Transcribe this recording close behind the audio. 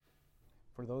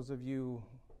For those of you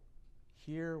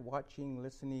here watching,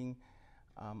 listening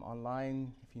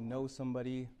online, if you know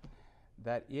somebody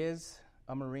that is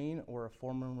a Marine or a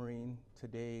former Marine,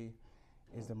 today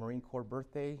is the Marine Corps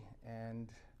birthday, and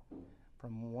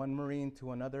from one Marine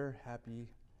to another, happy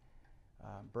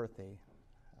birthday.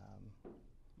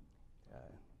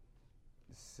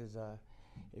 This is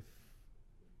if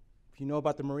you know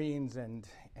about the Marines and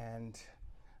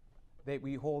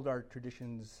we hold our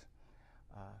traditions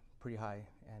pretty high,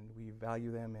 and we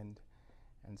value them,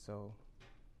 and so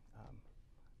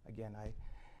again,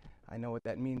 I know what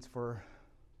that means for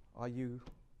all you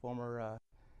former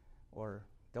or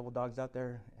devil dogs out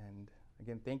there, and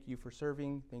again, thank you for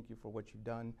serving, thank you for what you've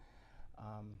done,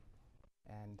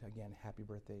 and again, happy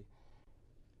birthday.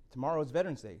 Tomorrow is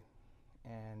Veterans Day,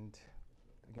 and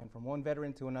again, from one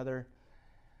veteran to another,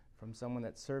 from someone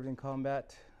that served in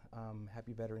combat,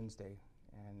 happy Veterans Day.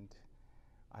 And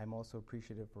I'm also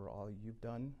appreciative for all you've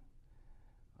done.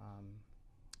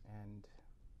 And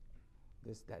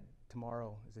that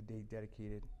tomorrow is a day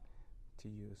dedicated to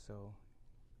you. So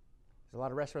there's a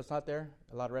lot of restaurants out there,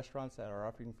 a lot of restaurants that are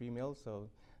offering free meals, so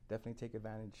definitely take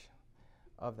advantage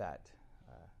of that.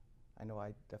 I know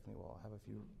I definitely will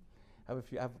have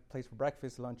a place for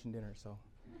breakfast, lunch, and dinner, so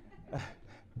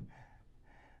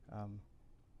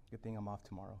good thing I'm off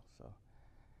tomorrow. So,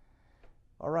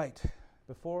 all right.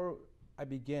 Before I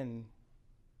begin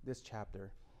this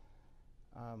chapter,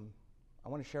 I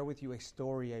want to share with you a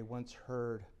story I once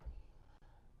heard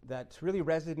that really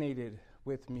resonated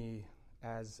with me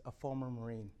as a former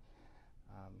Marine.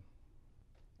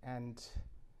 And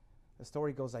the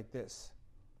story goes like this.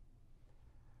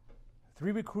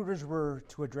 3 recruiters were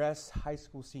to address high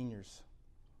school seniors.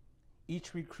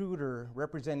 Each recruiter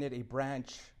represented a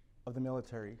branch of the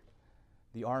military,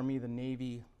 the Army, the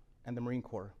Navy, and the Marine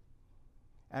Corps.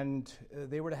 And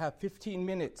they were to have 15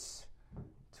 minutes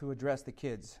to address the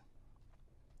kids.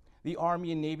 The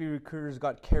Army and Navy recruiters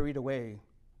got carried away,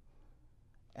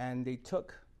 and they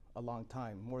took a long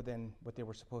time, more than what they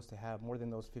were supposed to have, more than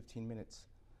those 15 minutes.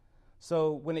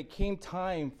 So when it came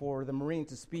time for the Marine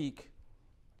to speak,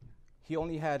 he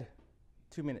only had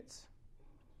 2 minutes.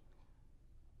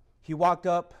 He walked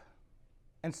up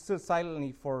and stood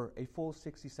silently for a full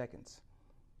 60 seconds,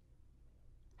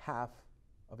 half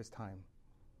of his time.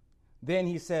 Then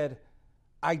he said,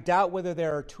 "I doubt whether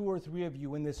there are 2 or 3 of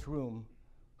you in this room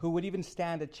who would even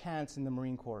stand a chance in the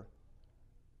Marine Corps.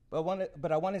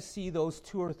 But I want to see those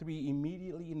 2 or 3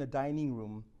 immediately in the dining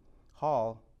room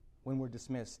hall when we're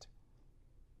dismissed."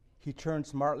 He turned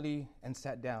smartly and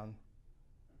sat down.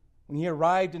 When he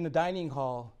arrived in the dining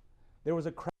hall, there was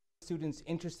a crowd of students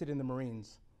interested in the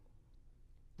Marines.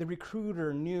 The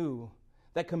recruiter knew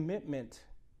that commitment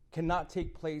cannot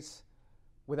take place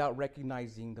without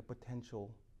recognizing the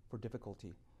potential for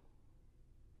difficulty.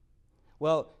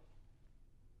 Well,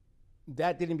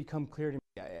 that didn't become clear to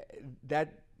me.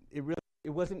 It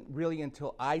wasn't really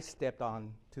until I stepped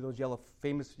on to those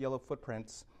famous yellow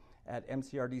footprints at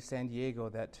MCRD San Diego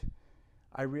that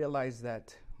I realized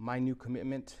that my new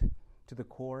commitment to the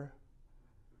Corps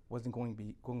wasn't going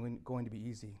to be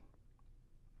easy.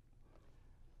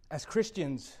 As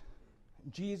Christians,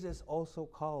 Jesus also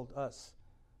called us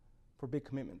for big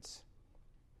commitments.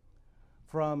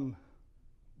 From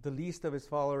the least of his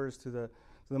followers to the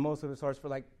most of his followers,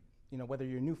 for whether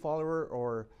you're a new follower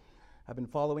or have been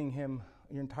following him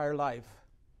your entire life,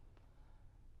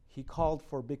 he called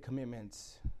for big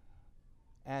commitments.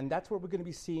 And that's what we're going to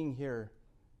be seeing here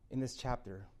in this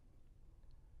chapter.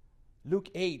 Luke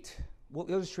 8 will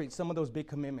illustrate some of those big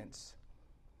commitments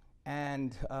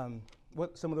and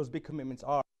what some of those big commitments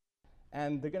are.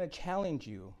 And they're going to challenge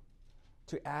you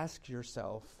to ask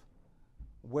yourself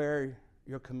where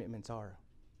your commitments are.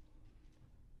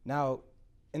 Now,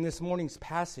 in this morning's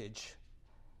passage,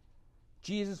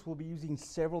 Jesus will be using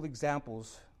several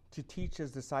examples to teach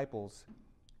his disciples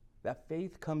that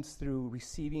faith comes through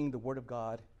receiving the Word of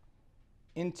God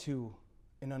into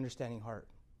an understanding heart.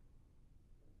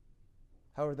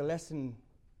 However, the lesson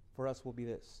for us will be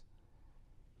this.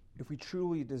 If we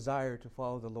truly desire to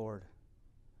follow the Lord,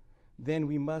 then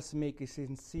we must make a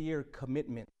sincere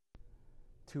commitment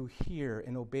to hear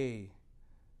and obey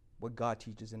what God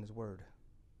teaches in his Word,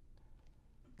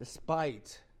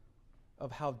 despite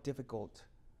of how difficult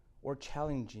or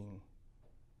challenging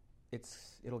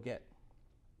it'll get.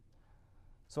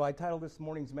 So I titled this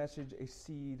morning's message, A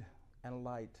Seed and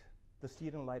Light, the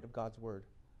seed and light of God's Word,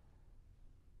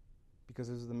 because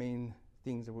those are the main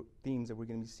themes that we're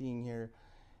going to be seeing here,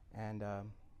 and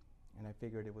I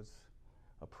figured it was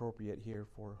appropriate here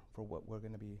for what we're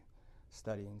going to be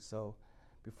studying. So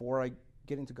before I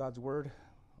get into God's Word,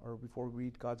 or before we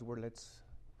read God's word, let's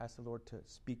ask the Lord to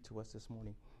speak to us this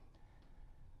morning.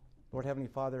 Lord Heavenly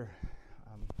Father,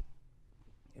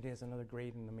 it is another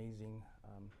great and amazing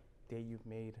day you've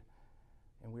made,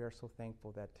 and we are so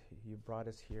thankful that you've brought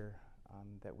us here,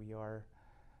 that we are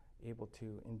able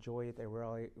to enjoy it, that we're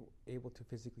all able to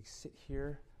physically sit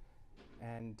here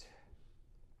and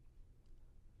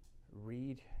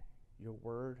read your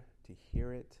word, to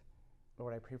hear it.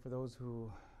 Lord, I pray for those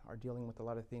who are dealing with a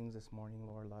lot of things this morning,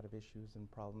 Lord, a lot of issues and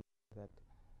problems, that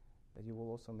you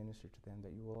will also minister to them,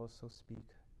 that you will also speak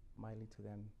mightily to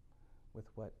them with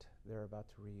what they're about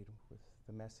to read, with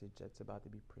the message that's about to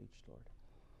be preached, Lord.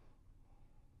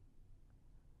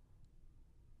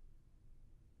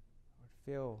 Lord,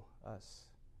 fill us,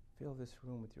 fill this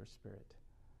room with your Spirit.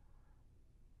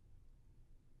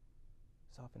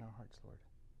 Soften our hearts, Lord.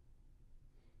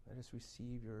 Let us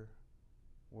receive your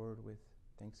word with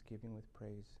thanksgiving, with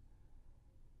praise.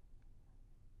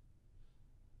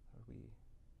 Lord,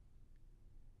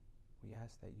 we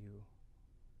ask that you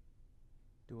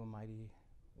do a mighty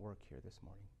work here this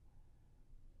morning.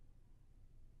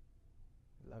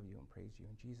 We love you and praise you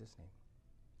in Jesus' name.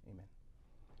 Amen.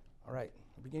 All right,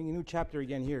 we're beginning a new chapter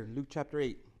again here, Luke chapter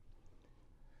 8.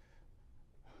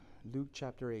 Luke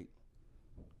chapter 8.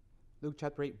 Luke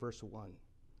chapter 8, verse 1.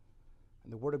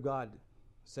 And the Word of God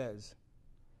says,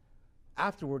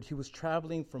 "Afterward he was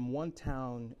traveling from one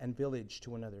town and village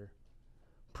to another,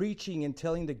 preaching and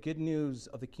telling the good news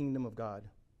of the kingdom of God.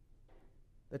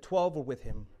 The 12 were with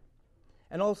him,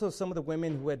 and also some of the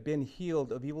women who had been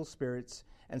healed of evil spirits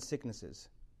and sicknesses.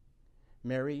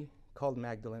 Mary, called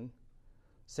Magdalene,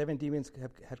 7 demons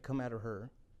had come out of her.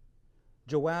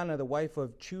 Joanna, the wife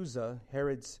of Chuza,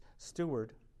 Herod's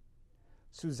steward,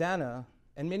 Susanna,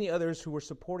 and many others who were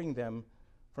supporting them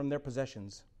from their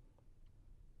possessions.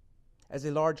 As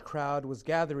a large crowd was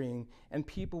gathering and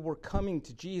people were coming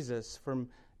to Jesus from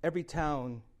every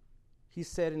town, he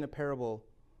said in a parable,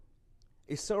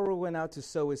 'A sower went out to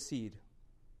sow his seed.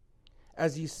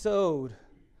 As he sowed,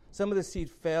 some of the seed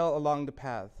fell along the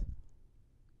path.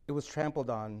 It was trampled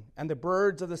on, and the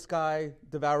birds of the sky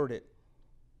devoured it.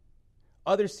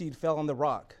 Other seed fell on the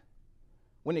rock.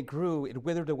 When it grew, it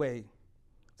withered away,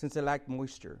 since it lacked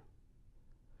moisture.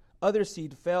 Other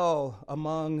seed fell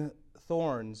among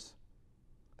thorns.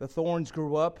 The thorns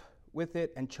grew up with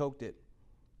it and choked it.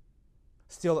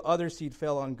 Still other seed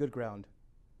fell on good ground.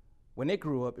 When it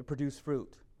grew up, it produced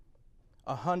fruit,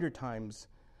 100 times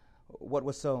what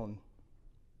was sown.'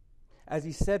 As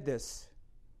he said this,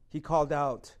 he called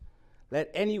out, 'Let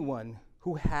anyone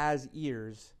who has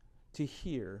ears to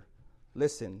hear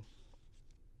listen.'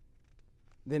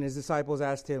 Then his disciples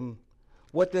asked him,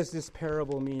 'What does this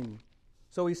parable mean?'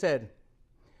 So he said,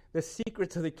 'The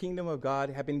secrets of the kingdom of God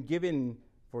have been given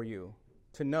for you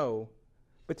to know,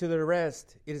 but to the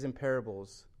rest it is in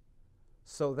parables,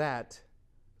 so that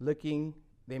looking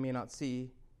they may not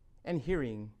see, and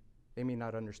hearing they may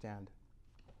not understand.'"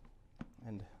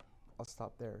 And I'll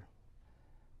stop there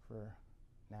for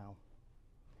now.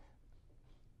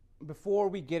 Before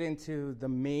we get into the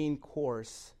main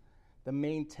course, the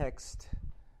main text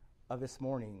of this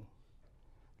morning,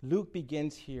 Luke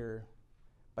begins here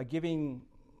by giving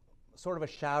sort of a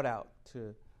shout out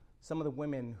to some of the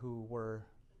women who were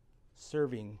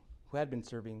serving, who had been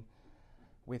serving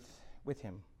with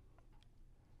him,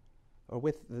 or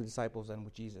with the disciples and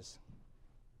with Jesus.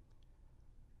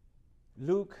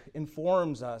 Luke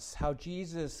informs us how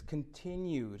Jesus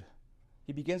continued.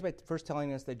 He begins by first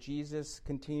telling us that Jesus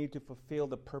continued to fulfill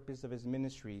the purpose of his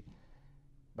ministry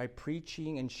by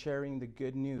preaching and sharing the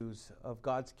good news of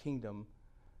God's kingdom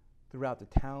throughout the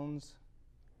towns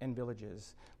and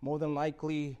villages. More than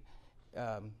likely,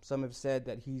 some have said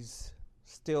that he's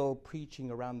still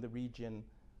preaching around the region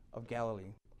of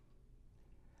Galilee.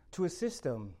 To assist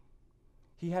him,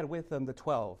 he had with him the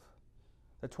 12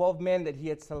 men that he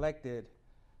had selected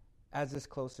as his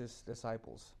closest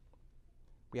disciples.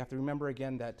 We have to remember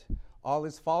again that all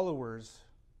his followers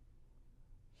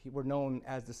were known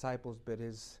as disciples, but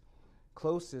his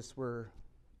closest were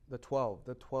the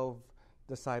 12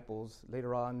 disciples.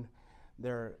 Later on,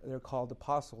 they're called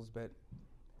apostles, but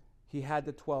he had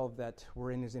the 12 that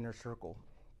were in his inner circle.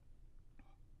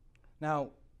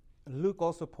 Now, Luke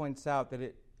also points out that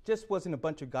it just wasn't a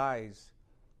bunch of guys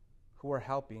who were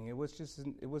helping. It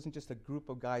wasn't just a group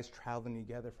of guys traveling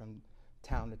together from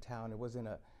town to town. It wasn't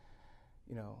a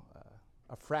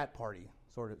frat party,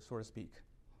 so to speak.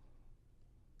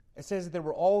 It says that there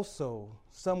were also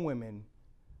some women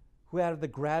who had the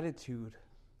gratitude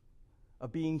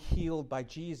of being healed by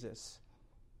Jesus,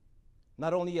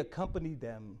 not only accompanied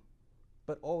them,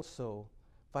 but also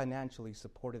financially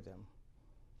supported them.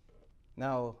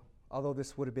 Now, although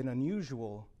this would have been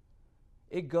unusual,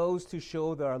 it goes to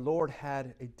show that our Lord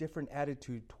had a different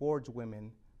attitude towards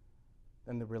women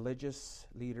than the religious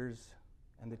leaders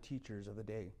and the teachers of the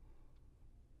day.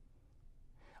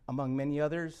 Among many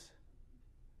others,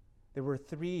 there were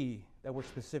 3 that were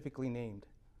specifically named: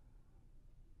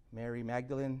 Mary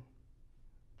Magdalene,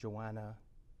 Joanna,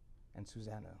 and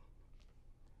Susanna.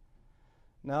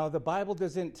 Now, the Bible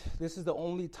doesn't, this is the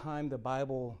only time the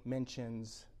Bible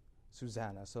mentions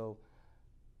Susanna, so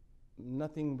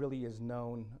nothing really is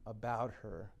known about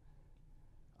her.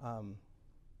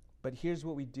 But here's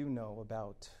what we do know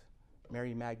about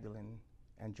Mary Magdalene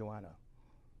and Joanna.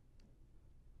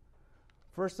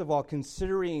 First of all,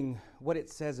 considering what it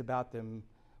says about them,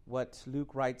 what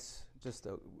Luke writes, just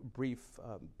a brief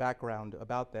background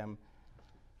about them,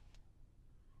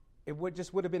 it would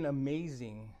have been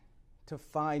amazing to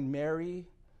find Mary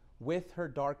with her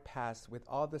dark past, with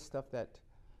all the stuff that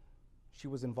she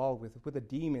was involved with the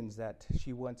demons that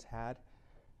she once had,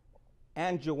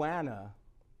 and Joanna,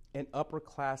 an upper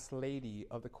class lady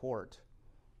of the court.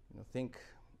 Think,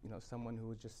 someone who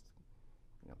was just,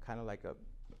 kind of like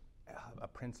a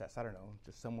princess, I don't know,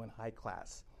 just someone high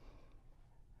class.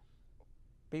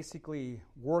 Basically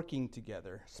working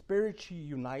together, spiritually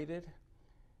united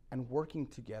and working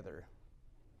together,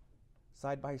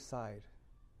 side by side,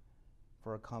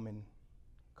 for a common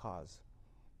cause.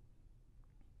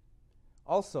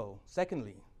 Also,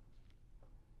 secondly,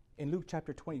 in Luke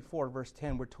chapter 24, verse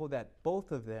 10, we're told that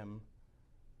both of them,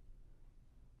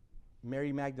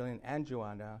 Mary Magdalene and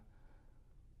Joanna,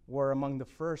 were among the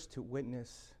first to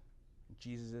witness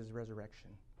Jesus' resurrection.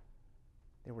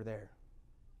 They were there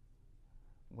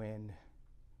when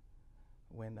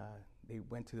they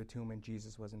went to the tomb and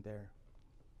Jesus wasn't there.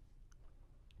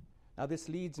 Now, this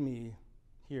leads me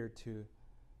here to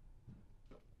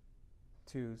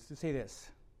say this.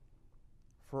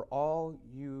 For all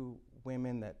you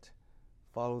women that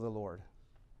follow the Lord,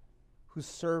 who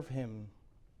serve Him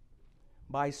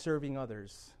by serving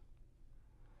others,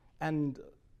 and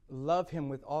love Him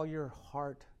with all your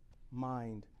heart,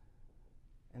 mind,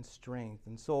 and strength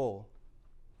and soul,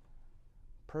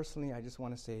 personally, I just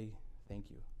want to say thank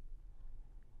you.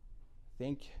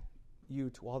 Thank you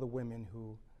to all the women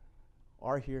who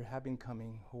are here, have been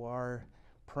coming, who are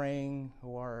praying,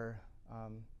 who are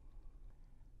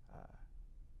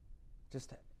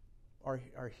just are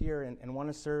here and want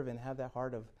to serve and have that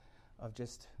heart of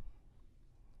just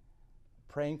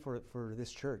praying for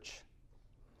this church.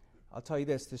 I'll tell you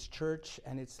this church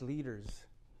and its leaders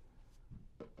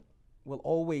will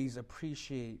always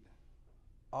appreciate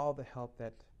all the help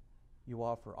that you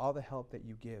offer, all the help that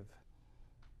you give,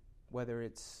 whether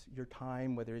it's your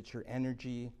time, whether it's your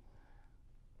energy,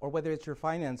 or whether it's your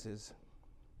finances.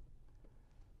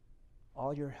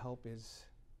 All your help is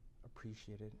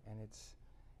appreciated, and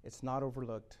it's not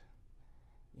overlooked.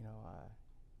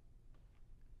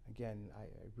 Again, I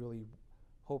really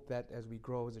hope that as we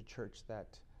grow as a church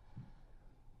that,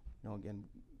 again,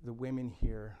 the women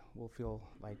here will feel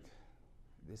like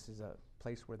this is a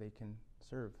place where they can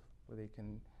serve, where they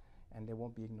can, and they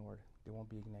won't be ignored. They won't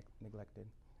be neglected.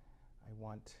 I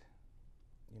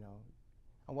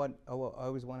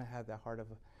always want to have that heart of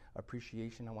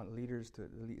appreciation. I want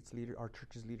our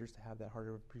church's leaders to have that heart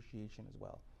of appreciation as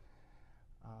well.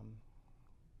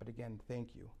 But again,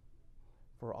 thank you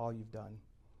for all you've done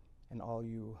and all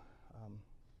you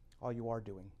are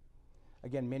doing.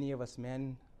 Again, many of us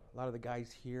men, a lot of the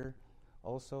guys here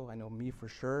also, I know me for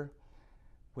sure,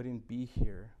 wouldn't be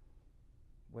here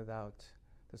without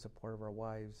the support of our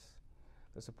wives,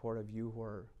 the support of you who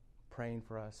are praying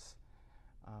for us.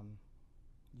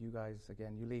 You guys,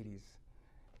 again, you ladies,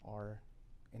 are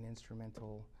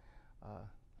instrumental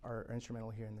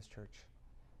here in this church.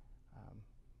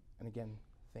 And again,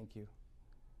 thank you.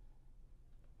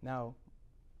 Now,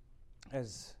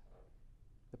 as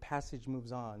the passage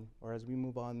moves on, or as we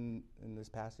move on in this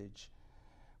passage,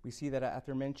 we see that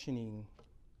after mentioning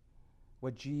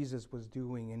what Jesus was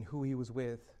doing and who He was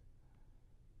with,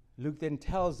 Luke then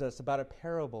tells us about a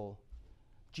parable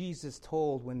Jesus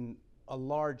told when a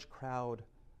large crowd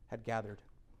had gathered.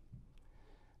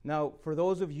 Now, for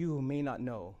those of you who may not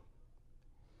know,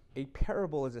 a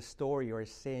parable is a story or a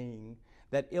saying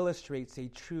that illustrates a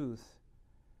truth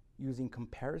using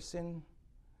comparison,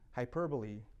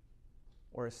 hyperbole,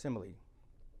 or a simile.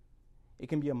 It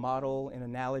can be a model, an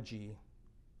analogy,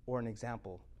 or an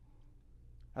example.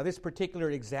 Now, this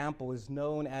particular example is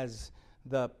known as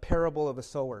the parable of the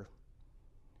sower.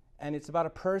 And it's about a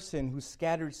person who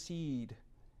scattered seed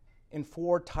in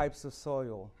 4 types of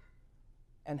soil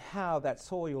and how that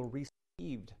soil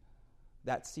received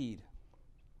that seed.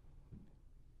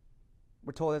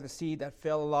 We're told that the seed that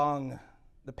fell along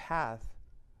the path,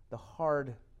 the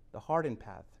hardened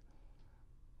path,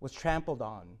 was trampled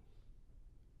on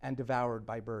and devoured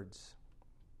by birds.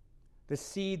 The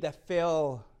seed that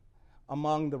fell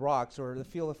among the rocks, or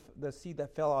the seed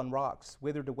that fell on rocks,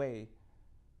 withered away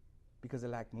because it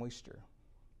lacked moisture.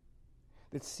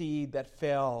 The seed that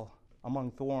fell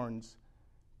among thorns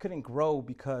couldn't grow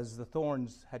because the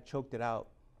thorns had choked it out.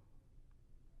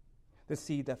 The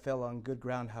seed that fell on good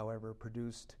ground, however,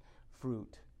 produced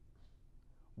fruit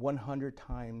 100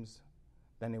 times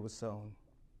than it was sown.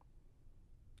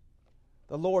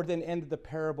 The Lord then ended the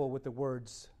parable with the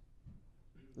words,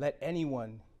 "Let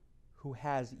anyone who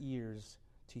has ears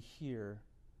to hear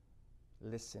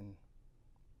listen."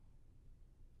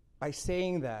 By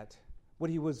saying that, what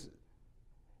he was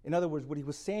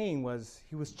saying was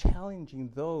he was challenging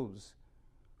those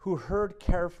who heard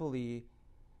carefully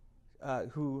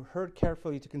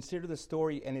to consider the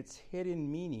story and its hidden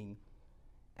meaning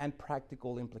and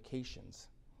practical implications.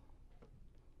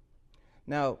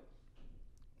 Now,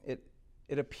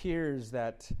 it appears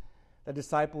that the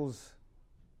disciples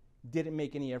didn't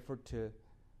make any effort to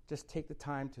just take the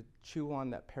time to chew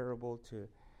on that parable, to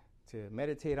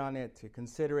meditate on it, to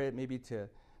consider it, maybe to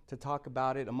talk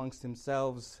about it amongst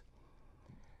themselves.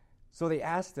 So they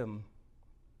asked him,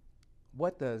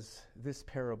 "What does this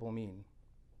parable mean?"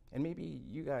 And maybe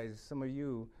you guys, some of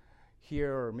you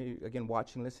here, or maybe again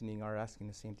watching, listening, are asking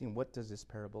the same thing. What does this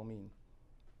parable mean?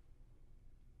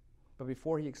 But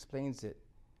before he explains it,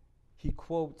 he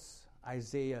quotes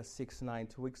Isaiah 6:9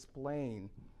 to explain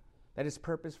that his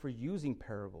purpose for using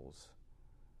parables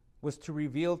was to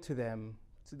reveal to them,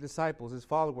 to the disciples, his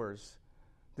followers,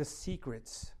 the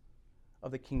secrets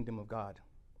of the kingdom of God.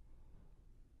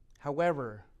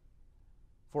 However,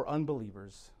 for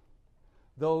unbelievers,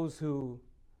 those who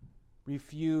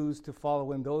refused to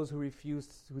follow him, those who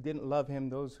didn't love him,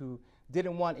 those who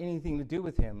didn't want anything to do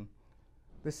with him,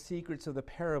 the secrets of the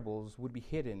parables would be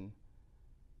hidden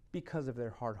because of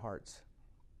their hard hearts.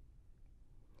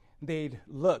 They'd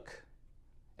look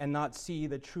and not see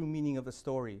the true meaning of the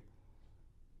story.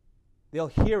 They'll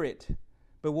hear it,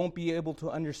 but won't be able to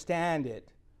understand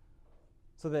it,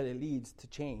 so that it leads to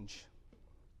change.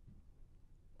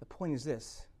 The point is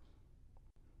this: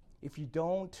 if you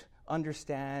don't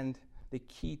understand the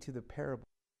key to the parable,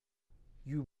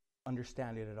 you won't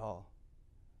understand it at all.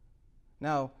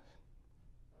 Now,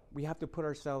 we have to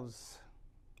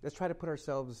let's try to put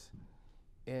ourselves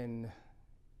in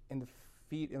the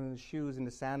feet, in the shoes, in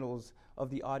the sandals of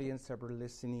the audience that were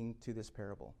listening to this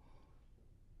parable.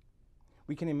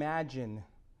 We can imagine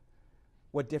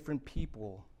what different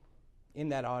people in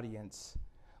that audience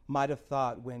might have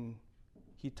thought when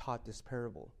he taught this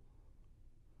parable.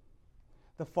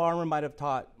 The farmer might have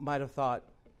thought,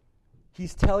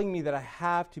 he's telling me that I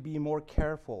have to be more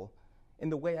careful in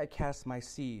the way I cast my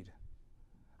seed.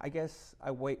 I guess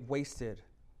I wasted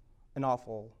an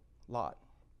awful lot.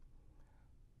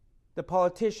 The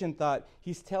politician thought,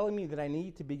 he's telling me that I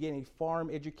need to begin a farm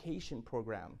education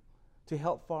program to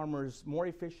help farmers more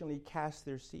efficiently cast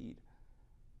their seed.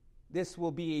 This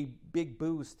will be a big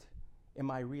boost in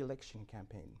my re-election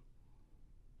campaign.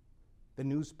 The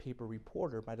newspaper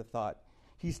reporter might have thought,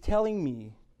 he's telling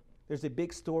me there's a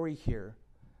big story here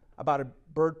about a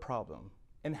bird problem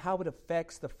and how it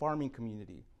affects the farming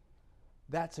community.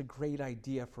 That's a great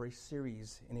idea for a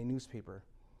series in a newspaper.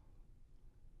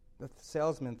 The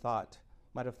salesman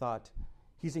might have thought,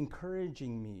 he's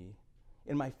encouraging me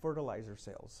in my fertilizer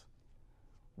sales.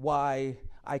 Why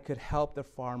I could help the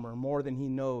farmer more than he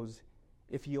knows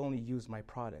if he only used my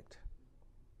product.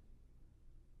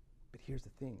 But here's the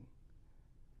thing.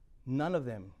 None of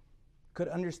them could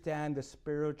understand the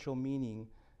spiritual meaning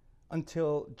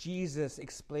until Jesus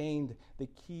explained the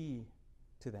key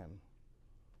to them.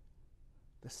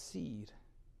 The seed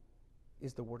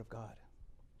is the Word of God.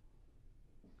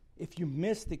 If you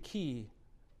miss the key,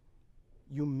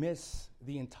 you miss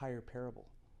the entire parable.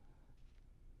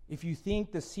 If you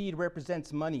think the seed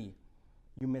represents money,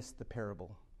 you miss the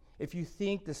parable. If you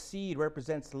think the seed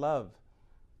represents love,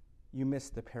 you miss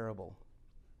the parable.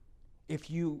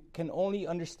 If you can only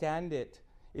understand it,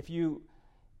 if you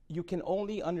can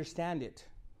only understand it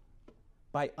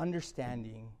by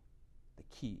understanding the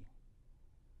key.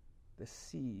 The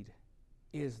seed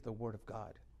is the Word of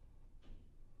God.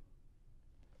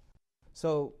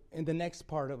 So, in the next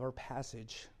part of our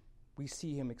passage, we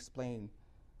see him explain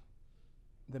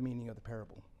the meaning of the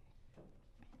parable.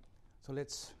 So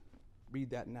let's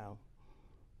read that now.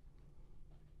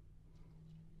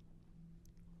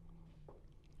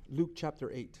 Luke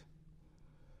chapter 8,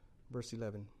 verse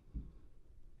 11.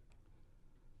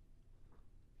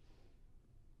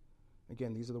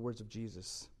 Again, these are the words of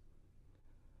Jesus.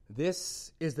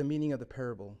 This is the meaning of the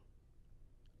parable.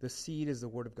 The seed is the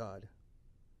word of God.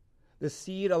 The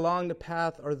seed along the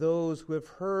path are those who have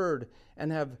heard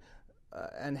and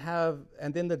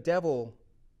then the devil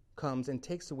comes and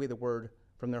takes away the word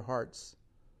from their hearts,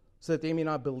 so that they may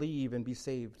not believe and be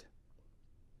saved.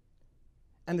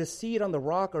 And the seed on the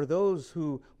rock are those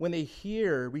who, when they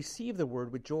hear, receive the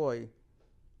word with joy,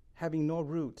 having no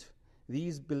root.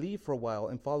 These believe for a while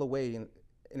and fall away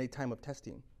in a time of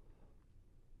testing.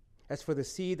 As for the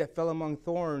seed that fell among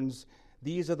thorns,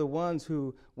 these are the ones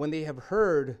who, when they have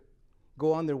heard,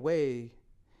 go on their way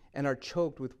and are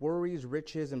choked with worries,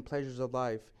 riches, and pleasures of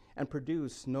life, and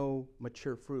produce no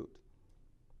mature fruit.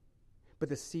 But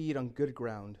the seed on good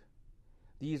ground,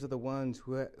 these are the ones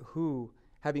who,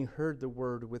 having heard the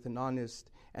word with an honest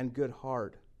and good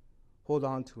heart, hold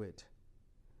on to it,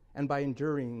 and by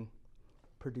enduring,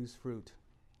 produce fruit.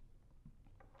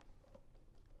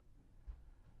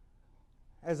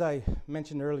 As I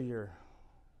mentioned earlier,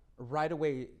 right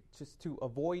away, just to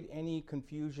avoid any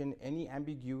confusion, any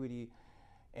ambiguity,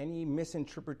 any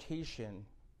misinterpretation,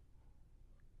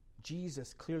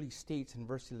 Jesus clearly states in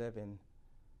verse 11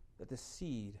 that the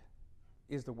seed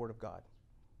is the word of God.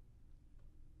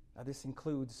 Now, this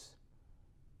includes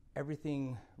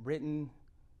everything written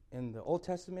in the Old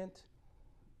Testament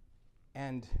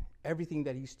and everything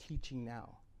that he's teaching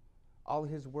now. All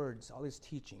his words, all his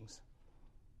teachings.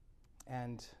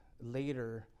 And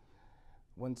later,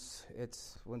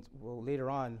 later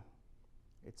on,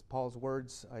 it's Paul's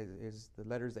words, is the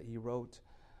letters that he wrote,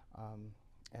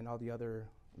 and all the other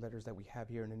letters that we have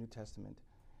here in the New Testament.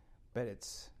 But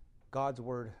it's God's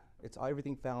word. It's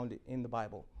everything found in the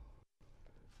Bible.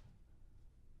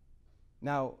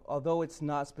 Now, although it's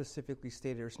not specifically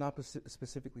stated, or it's not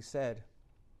specifically said,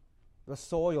 the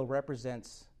soil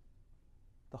represents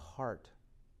the heart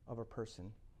of a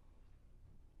person.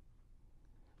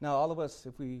 Now, all of us,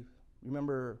 if we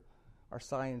remember our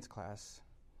science class,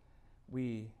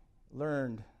 we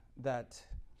learned that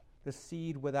the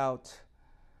seed without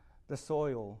the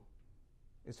soil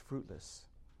is fruitless.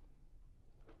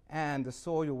 And the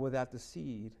soil without the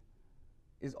seed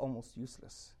is almost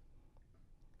useless.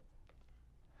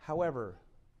 However,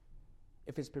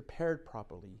 if it's prepared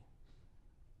properly,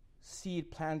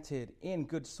 seed planted in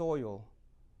good soil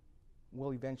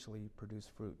will eventually produce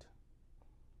fruit.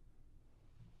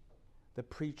 The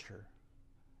preacher,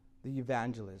 the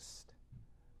evangelist,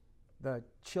 the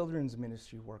children's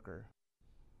ministry worker,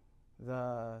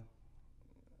 all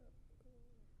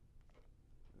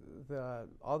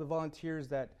the volunteers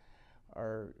that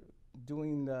are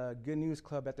doing the Good News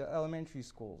Club at the elementary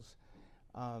schools.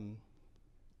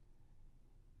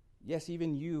 Yes,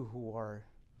 even you who are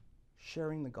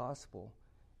sharing the gospel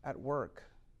at work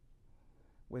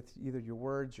with either your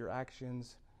words, your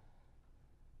actions.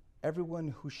 Everyone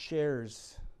who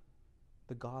shares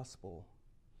the gospel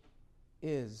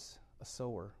is a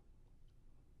sower.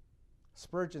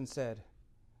 Spurgeon said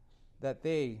that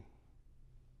they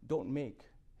don't make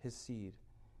his seed.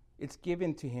 It's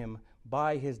given to him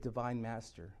by his divine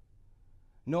master.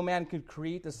 No man could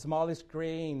create the smallest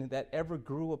grain that ever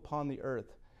grew upon the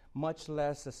earth, much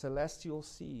less a celestial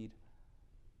seed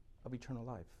of eternal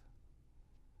life.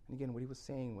 And again, what he was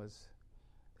saying was,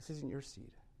 this isn't your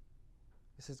seed.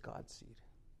 This is God's seed.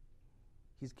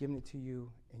 He's given it to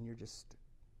you, and you're just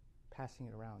passing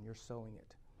it around. You're sowing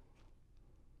it.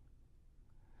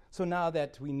 So now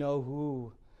that we know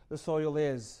who the soil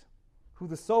is, who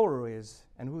the sower is,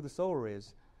 and who the sower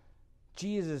is,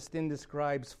 Jesus then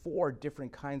describes 4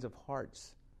 different kinds of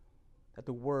hearts that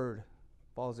the word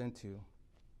falls into.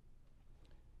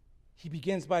 He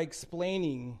begins by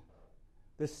explaining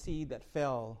the seed that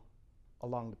fell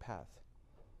along the path.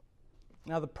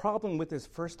 Now, the problem with this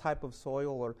first type of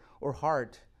soil or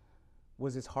heart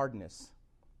was its hardness.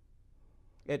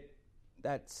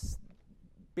 That's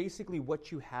basically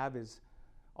what you have is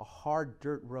a hard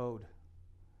dirt road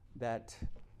that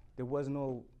there was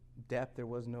no depth, it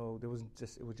was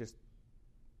just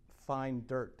fine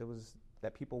dirt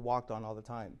that people walked on all the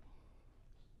time.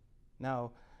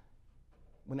 Now,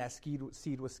 when that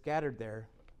seed was scattered there,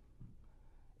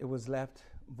 it was left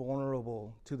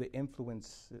vulnerable to the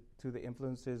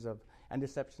influences of and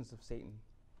deceptions of Satan.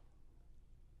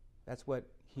 That's what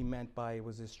he meant by it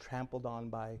was this trampled on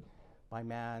by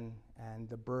man, and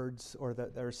the birds or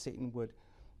Satan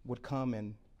would come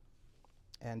and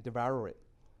devour it.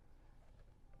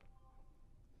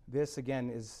 This again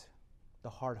is the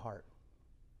hard heart.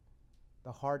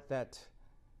 The heart that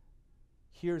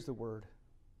hears the word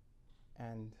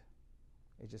and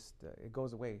it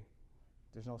goes away.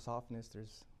 There's no softness.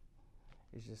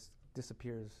 It just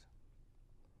disappears.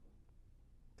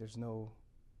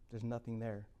 there's nothing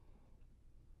there.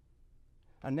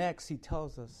 And next, he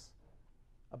tells us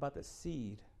about the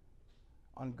seed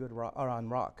on good rock, or on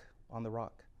the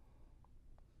rock.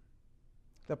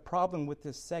 The problem with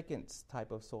this second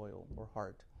type of soil or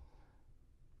heart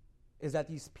is that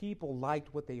these people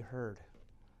liked what they heard.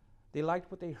 They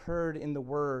liked what they heard in the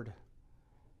Word,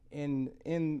 in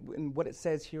what it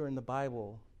says here in the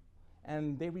Bible,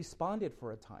 and they responded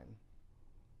for a time.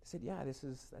 They said, "Yeah,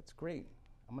 that's great.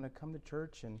 I'm going to come to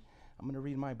church and I'm going to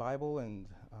read my Bible and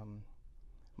I'm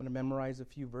going to memorize a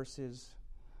few verses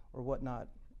or whatnot."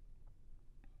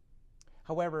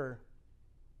 However,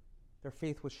 their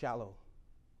faith was shallow,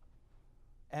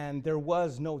 and there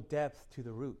was no depth to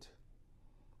the root.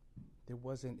 There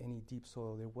wasn't any deep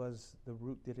soil. The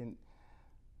root didn't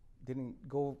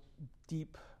go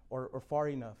deep or far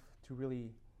enough to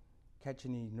really catch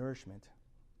any nourishment.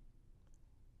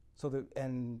 So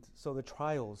the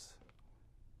trials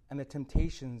and the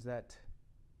temptations that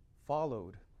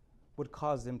followed would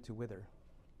cause them to wither.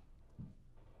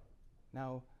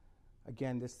 Now,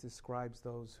 again, this describes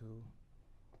those who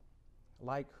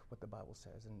like what the Bible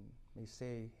says and they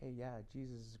say, "Hey, yeah,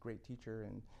 Jesus is a great teacher,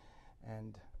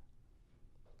 and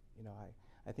you know,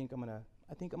 I think I'm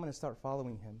gonna start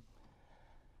following him.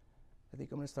 I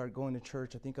think I'm gonna start going to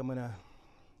church. I think I'm gonna,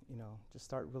 just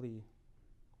start really,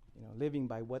 living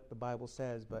by what the Bible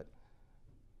says." But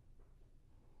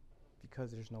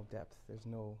because there's no depth, there's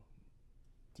no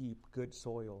deep, good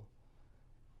soil,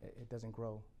 it doesn't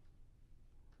grow.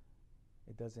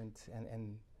 It doesn't,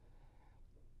 and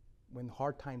when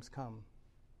hard times come,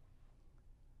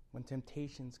 when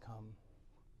temptations come,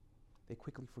 they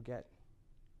quickly forget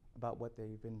about what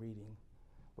they've been reading,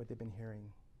 what they've been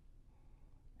hearing,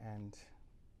 and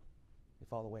they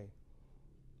fall away.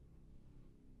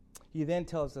 He then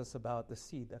tells us about the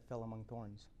seed that fell among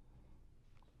thorns.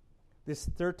 This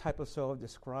third type of soil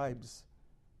describes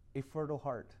a fertile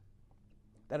heart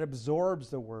that absorbs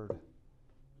the word,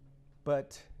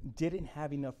 but didn't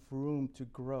have enough room to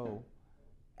grow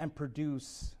and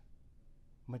produce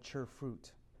mature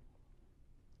fruit.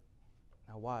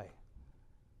 Now, why?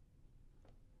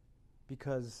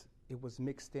 Because it was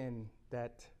mixed in,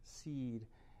 that seed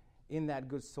in that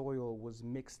good soil was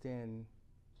mixed in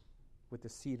with the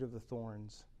seed of the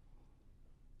thorns.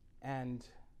 And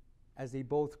as they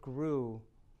both grew,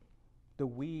 the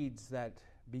weeds that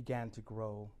began to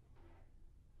grow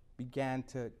began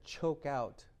to choke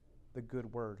out the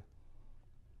good word.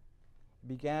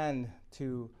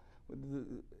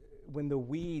 When the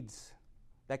weeds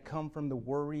that come from the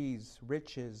worries,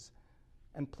 riches,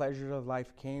 and pleasures of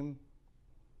life came,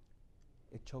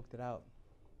 it choked it out.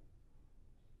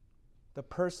 The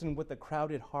person with the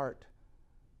crowded heart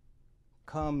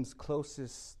comes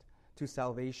closest to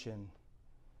salvation,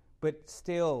 but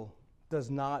still does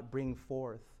not bring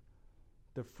forth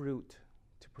the fruit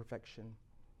to perfection.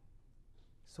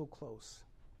 So close.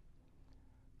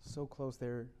 So close.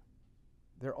 They're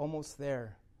almost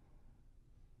there.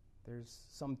 There's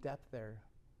some depth there.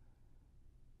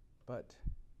 But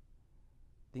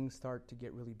things start to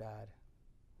get really bad.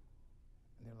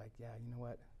 And they're like, "Yeah, you know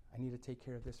what? I need to take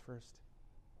care of this first."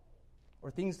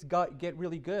 Or things get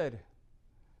really good.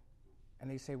 And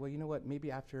they say, "Well, you know what?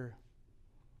 Maybe after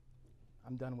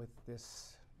I'm done with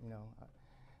this,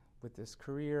 with this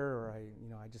career, or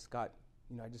I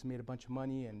just made a bunch of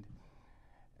money, and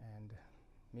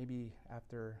maybe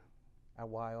after a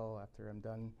while, after I'm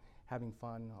done having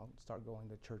fun, I'll start going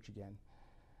to church again."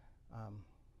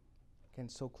 Again,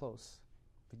 so close,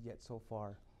 but yet so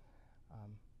far.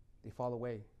 They fall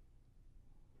away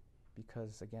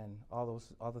because, again, all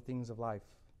the things of life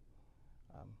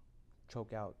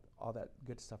choke out all that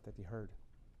good stuff that they heard.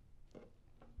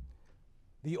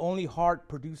 The only heart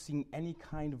producing any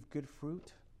kind of good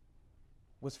fruit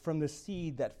was from the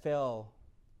seed that fell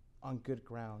on good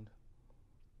ground.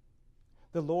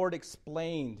 The Lord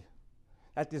explained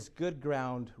that this good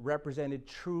ground represented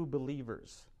true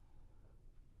believers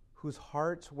whose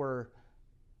hearts were,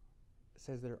 it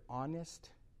says they're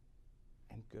honest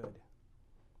and good.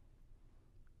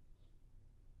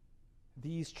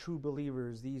 These true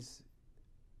believers, these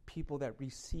people that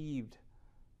received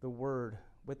the word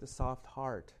with a soft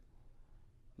heart,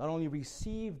 not only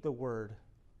received the word,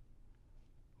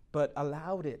 but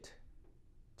allowed it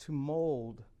to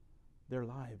mold their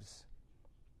lives.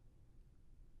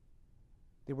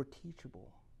 They were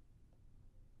teachable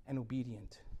and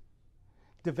obedient,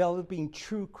 developing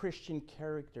true Christian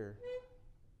character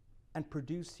and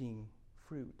producing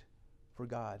fruit for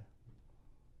God.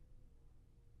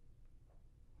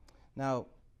 Now,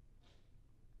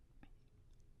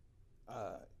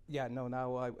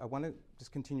 I want to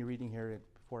just continue reading here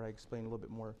before I explain a little bit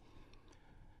more.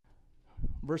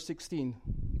 Verse 16.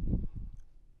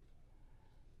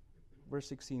 Verse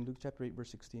 16, Luke chapter 8,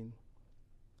 verse 16.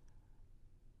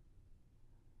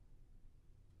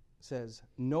 Says,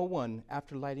 "No one,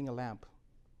 after lighting a lamp,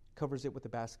 covers it with a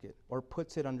basket or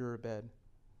puts it under a bed,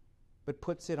 but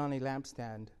puts it on a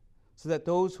lampstand, so that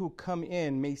those who come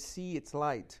in may see its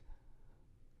light.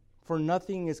 For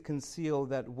nothing is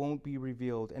concealed that won't be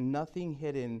revealed, and nothing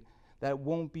hidden that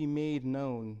won't be made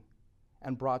known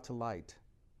and brought to light.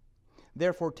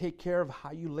 Therefore, take care of how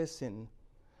you listen,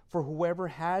 for whoever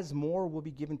has more will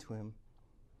be given to him,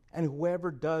 and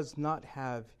whoever does not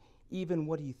have even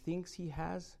what he thinks he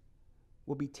has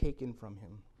will be taken from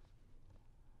him."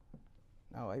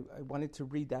 Now, I wanted to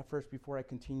read that first before I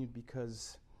continued,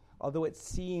 because although it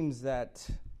seems that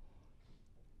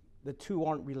the two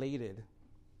aren't related,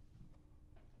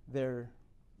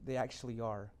 they actually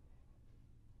are.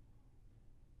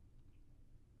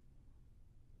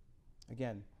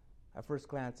 Again, at first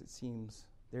glance, it seems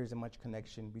there isn't much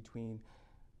connection between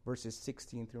verses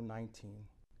 16 through 19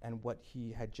 and what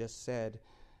he had just said,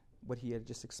 what he had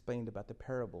just explained about the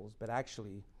parables. But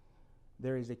actually,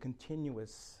 there is a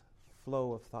continuous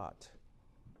flow of thought.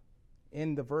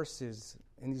 In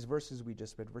these verses we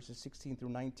just read, verses 16 through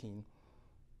 19,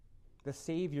 the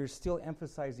Savior is still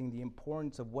emphasizing the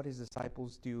importance of what his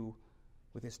disciples do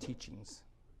with his teachings.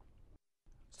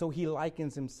 So he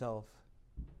likens himself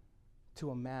to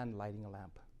a man lighting a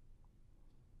lamp.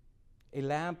 A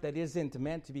lamp that isn't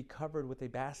meant to be covered with a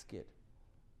basket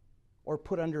or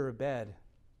put under a bed,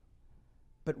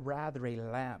 but rather a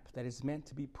lamp that is meant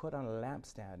to be put on a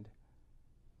lampstand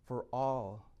for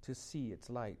all to see its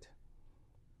light.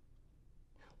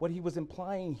 What he was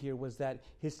implying here was that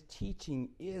his teaching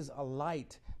is a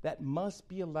light that must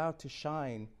be allowed to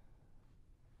shine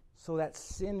so that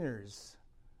sinners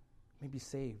may be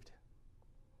saved.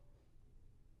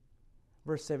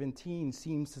 Verse 17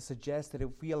 seems to suggest that if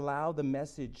we allow the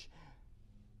message,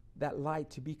 that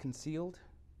light, to be concealed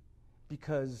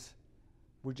because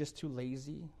we're just too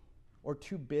lazy or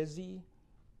too busy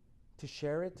to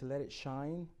share it, to let it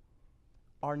shine,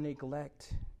 our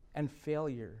neglect and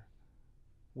failure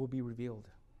will be revealed.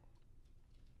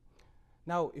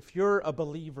 Now, if you're a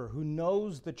believer who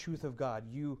knows the truth of God,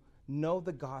 you know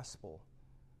the gospel,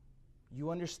 you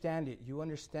understand it, you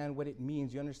understand what it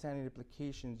means, you understand the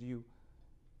implications, you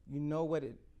know what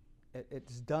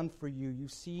it's done for you,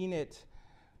 you've seen it,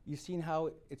 you've seen how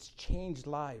it's changed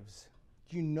lives,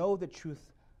 you know the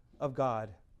truth of God,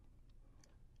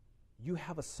 you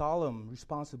have a solemn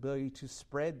responsibility to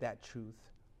spread that truth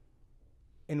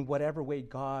in whatever way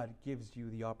God gives you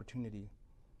the opportunity.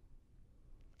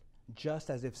 Just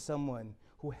as if someone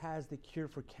who has the cure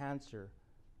for cancer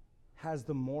has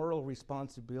the moral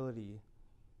responsibility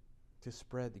to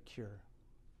spread the cure.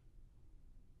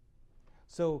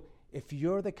 So if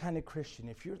you're the kind of Christian,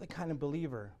 if you're the kind of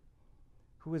believer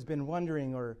who has been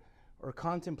wondering or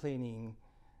contemplating,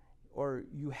 or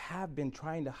you have been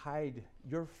trying to hide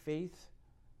your faith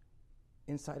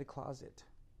inside a closet,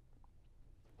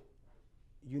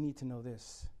 you need to know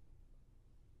this.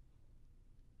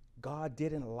 God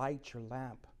didn't light your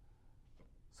lamp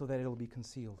so that it'll be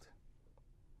concealed.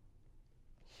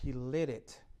 He lit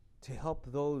it to help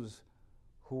those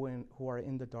who are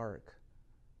in the dark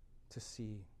to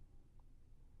see.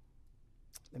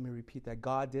 Let me repeat that.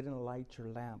 God didn't light your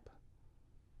lamp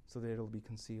so that it'll be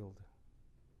concealed.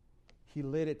 He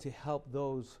lit it to help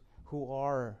those who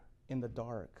are in the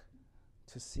dark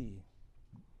to see.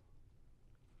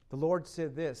 The Lord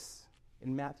said this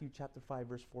in Matthew chapter 5,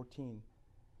 verse 14.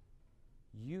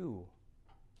 You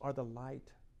are the light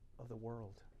of the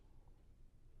world.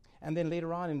 And then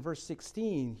later on in verse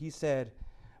 16, he said,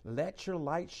 let your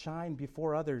light shine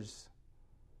before others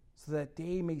so that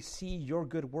they may see your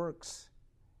good works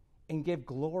and give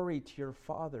glory to your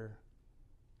Father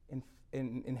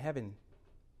in heaven.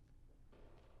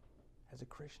 As a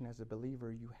Christian, as a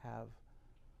believer, you have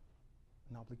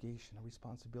an obligation, a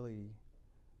responsibility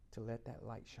to let that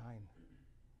light shine.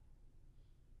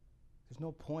 There's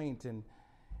no point in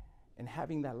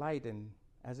having that light and,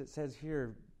 as it says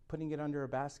here, putting it under a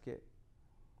basket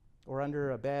or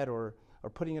under a bed or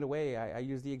putting it away. I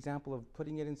use the example of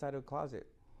putting it inside a closet.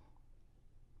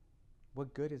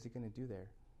 What good is it going to do there?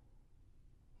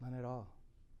 None at all.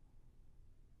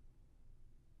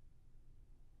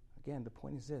 Again, the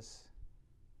point is this.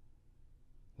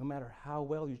 No matter how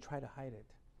well you try to hide it,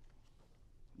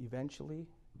 eventually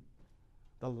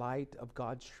the light of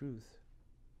God's truth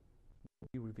will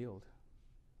be revealed.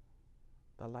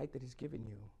 The light that He's given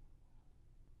you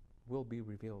will be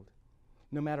revealed.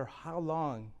 No matter how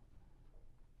long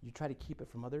you try to keep it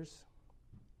from others,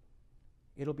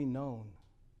 it'll be known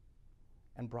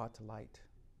and brought to light.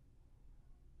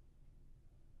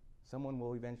 Someone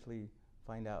will eventually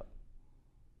find out,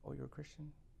 oh, you're a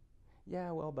Christian?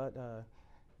 Yeah, well, but,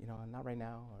 not right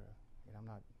now, or, I'm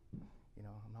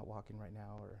not walking right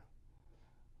now, or,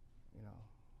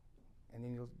 and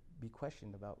then you'll be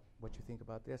questioned about what you think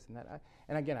about this and that.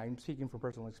 And again, I'm speaking from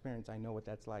personal experience. I know what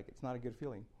that's like. It's not a good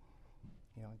feeling,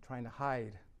 trying to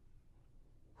hide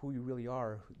who you really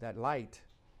are, that light,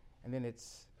 and then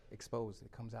it's exposed,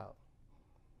 it comes out.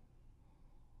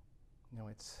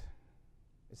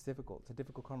 It's difficult. It's a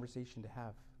difficult conversation to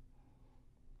have.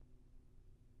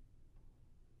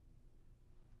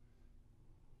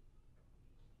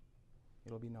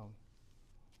 It'll be known.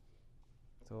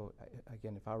 So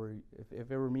again, if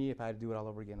it were me, if I had to do it all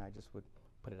over again, I just would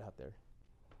put it out there.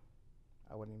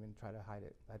 I wouldn't even try to hide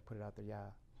it. I'd put it out there.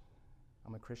 Yeah,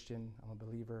 I'm a Christian. I'm a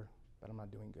believer, but I'm not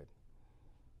doing good.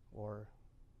 Or,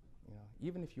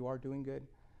 even if you are doing good,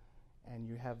 and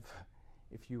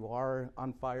if you are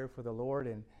on fire for the Lord,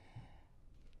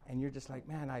 and you're just like,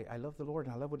 man, I love the Lord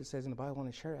and I love what it says in the Bible, I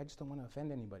want to share it. I just don't want to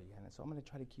offend anybody, and so I'm going to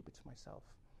try to keep it to myself.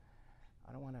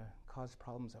 I don't want to cause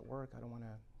problems at work. I don't want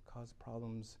to cause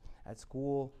problems at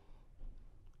school.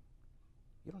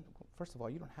 First of all,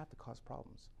 you don't have to cause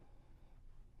problems.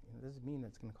 It doesn't mean that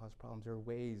it's going to cause problems. There are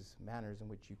ways, manners in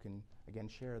which you can, again,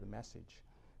 share the message,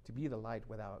 to be the light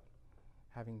without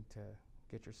having to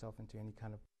get yourself into any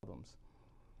kind of problems.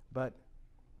 But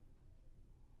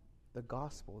the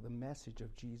gospel, the message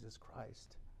of Jesus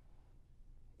Christ,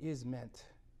 is meant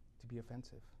to be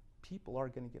offensive. People are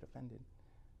going to get offended.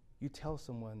 You tell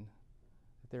someone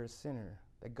that they're a sinner,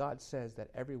 that God says that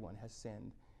everyone has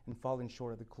sinned and fallen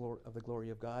short of the glory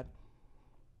of God,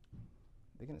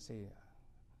 they're going to say,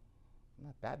 I'm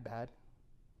not that bad.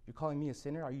 You're calling me a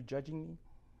sinner? Are you judging me?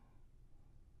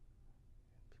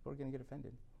 People are going to get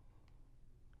offended.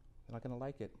 They're not going to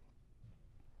like it.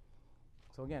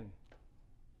 So again,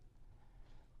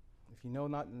 if you're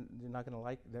not going to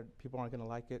like that, people aren't going to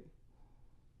like it.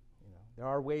 There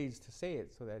are ways to say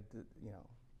it so that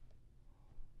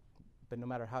But no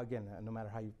matter how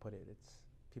you put it,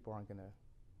 people aren't going to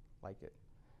like it.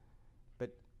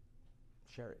 But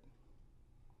share it.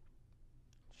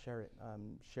 Share it.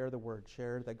 Share the word.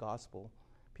 Share the gospel.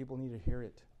 People need to hear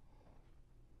it.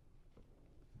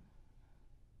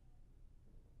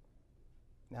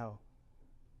 Now,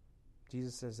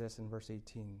 Jesus says this in verse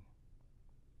 18.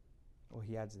 Well,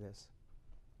 he adds this.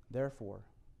 Therefore,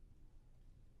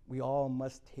 we all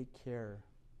must take care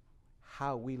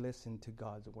how we listen to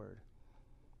God's word.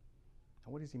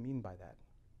 And what does he mean by that?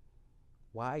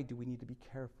 Why do we need to be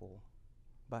careful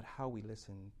about how we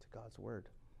listen to God's word?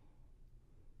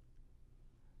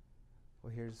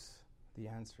 Well, here's the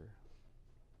answer.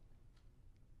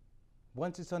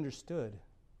 Once it's understood,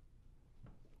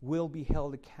 we'll be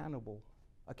held accountable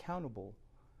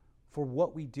for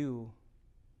what we do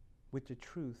with the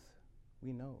truth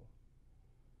we know.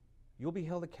 You'll be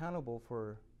held accountable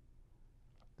for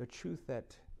the truth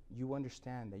that you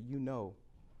understand, that you know.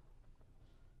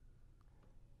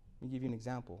 Let me give you an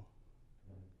example.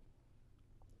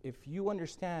 If you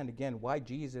understand, again, why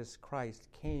Jesus Christ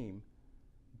came,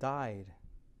 died,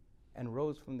 and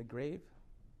rose from the grave,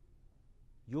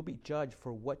 you'll be judged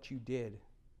for what you did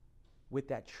with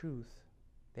that truth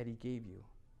that he gave you.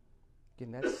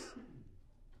 Again,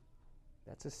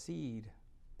 that's a seed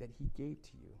that he gave to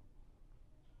you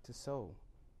to sow.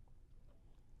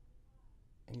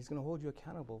 And he's going to hold you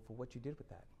accountable for what you did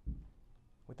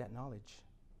with that knowledge,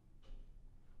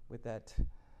 with that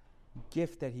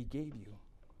gift that he gave you.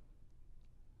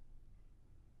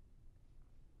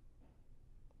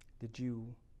 Did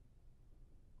you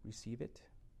receive it?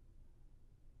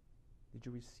 Did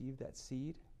you receive that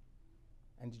seed?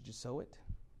 And did you sow it?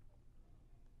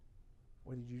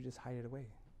 Or did you just hide it away?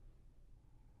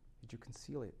 Did you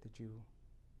conceal it? Did you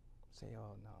say,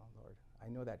 oh, no, Lord, I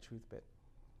know that truth, but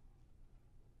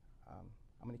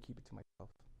I'm going to keep it to myself.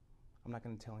 I'm not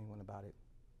going to tell anyone about it.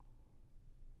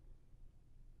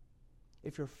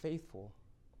 If you're faithful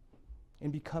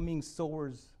in becoming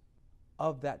sowers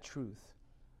of that truth,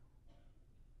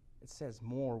 it says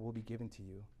more will be given to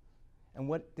you. And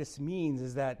what this means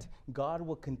is that God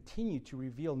will continue to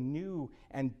reveal new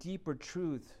and deeper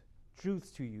truths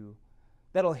to you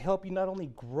that'll help you not only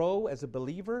grow as a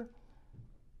believer,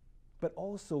 but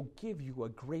also give you a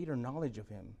greater knowledge of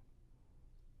him.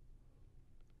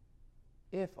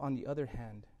 If, on the other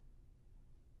hand,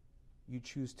 you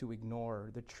choose to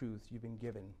ignore the truth you've been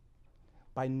given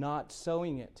by not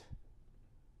sowing it,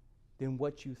 then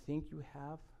what you think you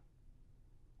have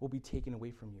will be taken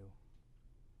away from you.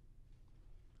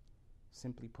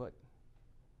 Simply put,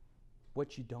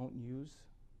 what you don't use,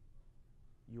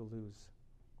 you'll lose.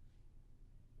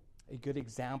 A good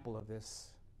example of this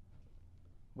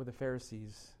were the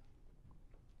Pharisees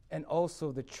and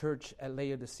also the church at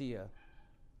Laodicea.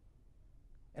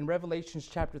 In Revelation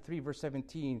chapter 3, verse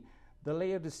 17, the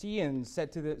Laodiceans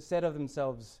said of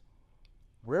themselves,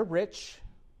 "We're rich,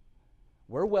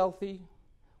 we're wealthy,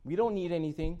 we don't need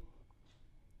anything."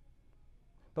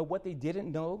 But what they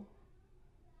didn't know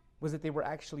was that they were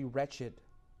actually wretched,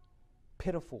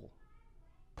 pitiful,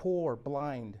 poor,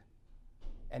 blind,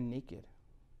 and naked.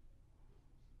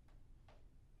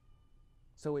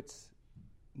 So it's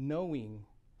knowing,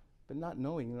 but not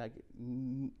knowing,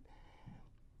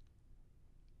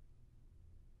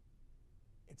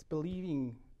 it's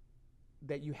believing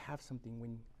that you have something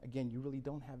when, again, you really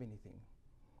don't have anything.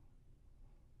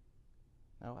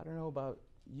 Now, I don't know about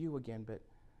you again, but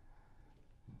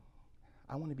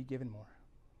I want to be given more.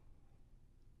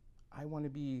 I want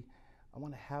to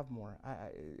have more.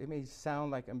 It may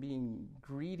sound like I'm being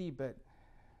greedy, but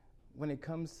when it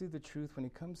comes to the truth, when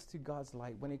it comes to God's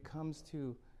light, when it comes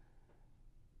to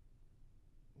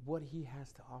what He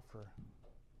has to offer,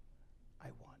 I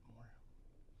want more.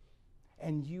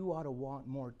 And you ought to want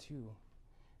more too.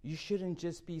 You shouldn't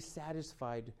just be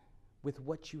satisfied with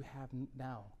what you have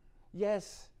now.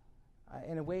 Yes,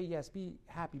 in a way, yes, be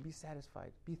happy, be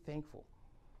satisfied, be thankful.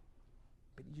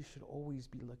 But you should always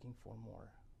be looking for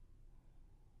more.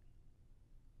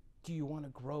 Do you want to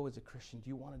grow as a Christian? Do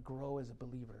you want to grow as a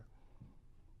believer?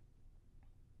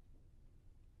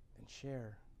 Then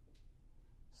share.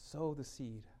 Sow the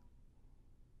seed.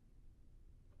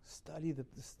 Study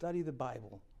the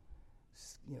Bible.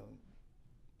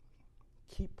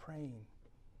 Keep praying.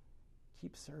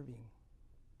 Keep serving.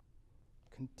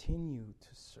 Continue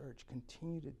to search.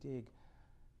 Continue to dig.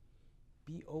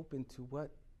 Be open to what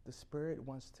the Spirit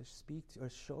wants to speak to or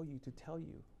show you, to tell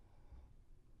you.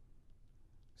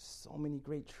 So many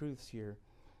great truths here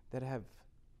that have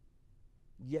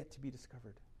yet to be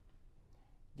discovered,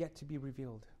 yet to be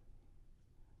revealed.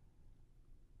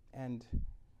 And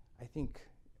I think,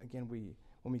 again,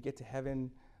 when we get to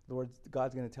heaven,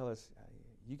 God's going to tell us,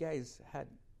 you guys had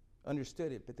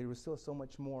understood it, but there was still so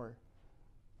much more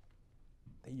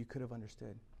that you could have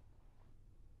understood.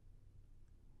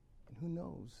 And who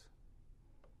knows?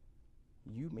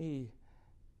 You may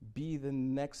be the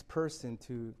next person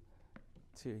to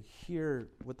hear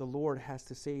what the Lord has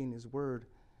to say in His Word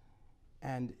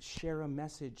and share a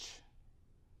message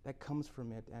that comes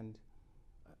from it, and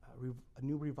a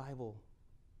new revival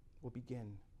will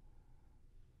begin.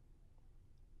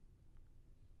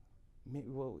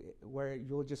 Where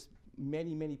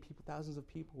many people, thousands of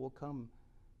people will come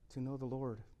to know the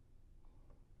Lord.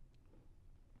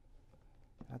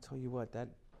 And I'll tell you what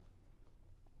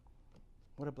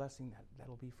a blessing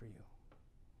that'll be for you.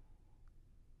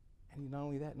 And not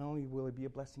only will it be a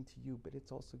blessing to you, but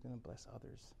it's also going to bless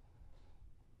others.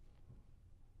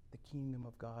 The kingdom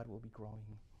of God will be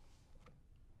growing.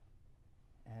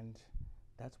 And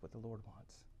that's what the Lord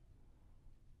wants.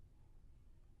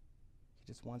 He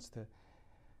just wants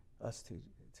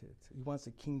He wants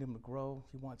the kingdom to grow.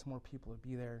 He wants more people to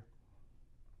be there.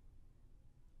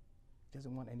 He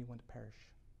doesn't want anyone to perish,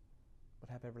 but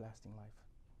have everlasting life.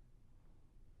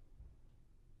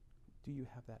 Do you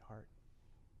have that heart?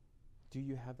 Do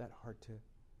you have that heart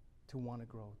to want to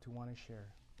grow, to want to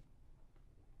share,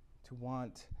 to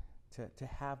want to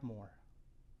have more?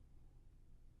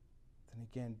 Then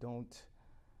again, don't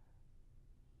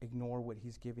ignore what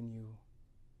He's given you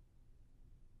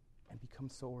and become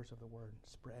sowers of the word.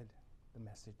 Spread the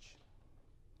message.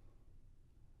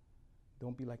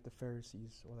 Don't be like the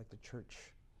Pharisees or like the church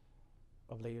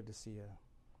of Laodicea.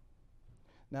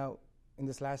 Now, in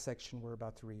this last section we're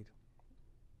about to read,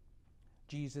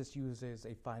 Jesus uses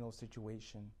a final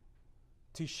situation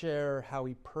to share how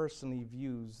He personally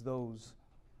views those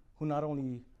who not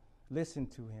only listen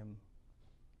to Him,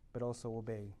 but also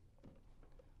obey.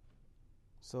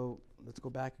 So let's go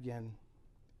back again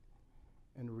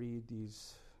and read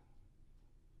these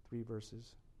 3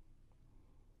 verses.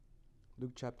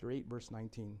 Luke chapter 8, verse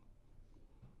 19.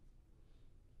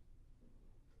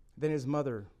 Then His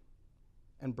mother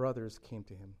and brothers came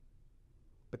to Him,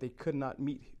 but they could not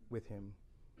meet with Him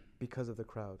because of the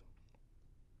crowd.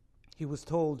 He was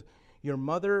told, "Your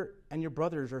mother and your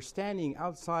brothers are standing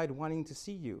outside wanting to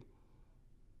see you."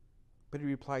 But He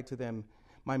replied to them,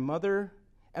 "My mother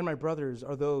and my brothers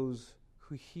are those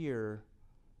who hear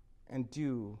and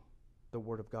do the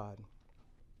word of God."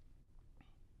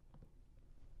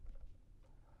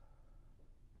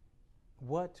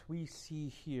 What we see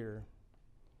here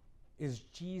is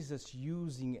Jesus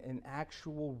using an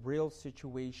actual real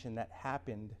situation that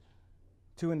happened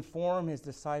to inform his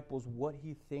disciples what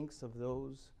he thinks of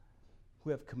those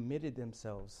who have committed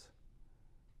themselves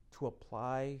to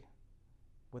apply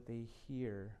what they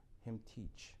hear him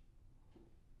teach.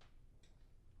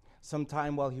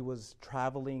 Sometime while he was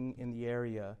traveling in the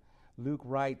area, Luke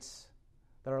writes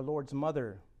that our Lord's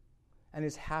mother and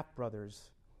his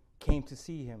half-brothers came to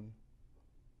see him,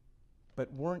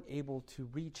 but weren't able to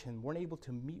reach him, weren't able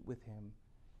to meet with him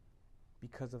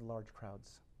because of large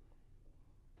crowds.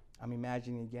 I'm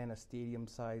imagining again a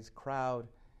stadium-sized crowd,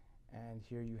 and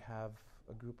here you have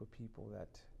a group of people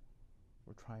that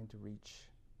were trying to reach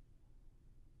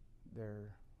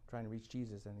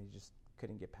Jesus, and they just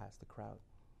couldn't get past the crowd.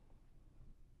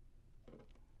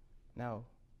 Now,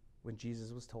 when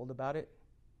Jesus was told about it,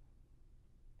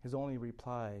 his only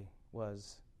reply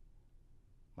was,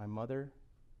 "My mother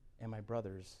and my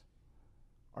brothers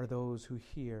are those who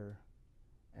hear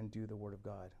and do the word of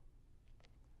God."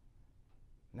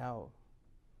 Now,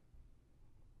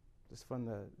 just from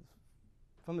the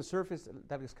surface,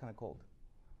 that looks kind of cold.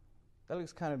 That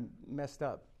looks kind of messed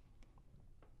up.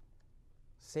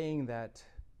 Saying that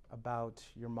about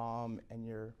your mom and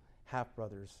your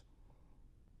half-brothers.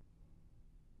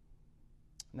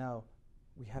 Now,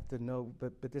 we have to know,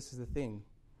 but this is the thing.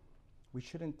 We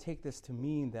shouldn't take this to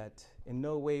mean that in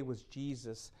no way was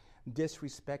Jesus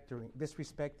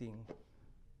disrespecting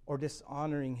or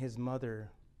dishonoring his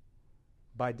mother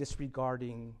by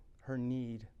disregarding her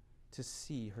need to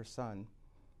see her son.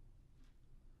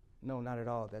 No, not at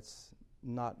all. That's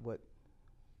not what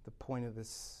the point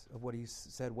of what he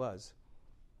said was.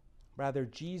 Rather,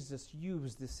 Jesus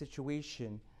used this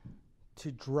situation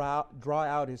to draw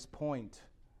out his point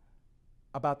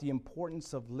about the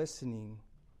importance of listening,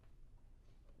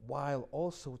 while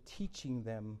also teaching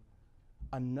them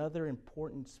another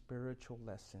important spiritual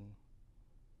lesson.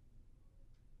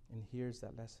 And here's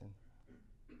that lesson.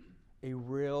 A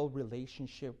real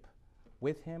relationship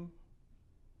with him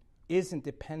isn't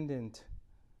dependent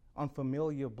on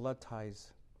familial blood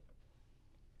ties.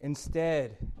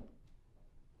 Instead,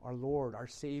 our Lord, our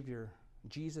Savior,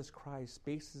 Jesus Christ,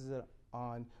 bases it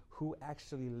on who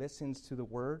actually listens to the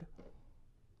Word,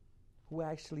 who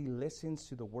actually listens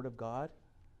to the Word of God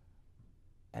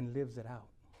and lives it out.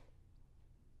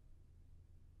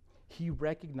 He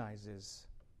recognizes,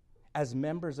 as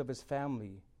members of his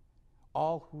family,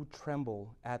 all who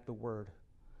tremble at the Word,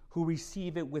 who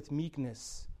receive it with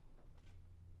meekness,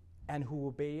 and who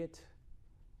obey it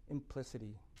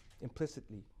implicitly.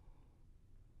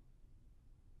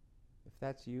 If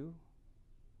that's you,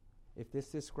 if this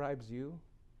describes you,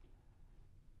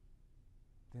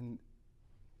 then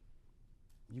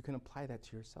you can apply that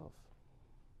to yourself.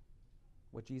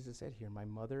 What Jesus said here, "My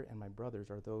mother and my brothers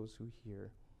are those who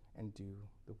hear and do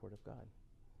the word of God."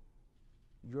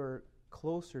 You're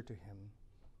closer to him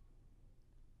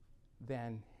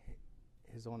than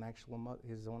his own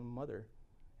mother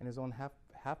and his own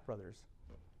half brothers.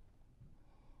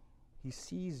 He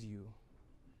sees you.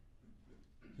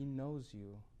 He knows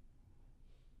you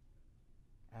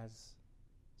as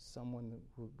someone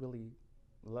who really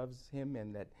loves him,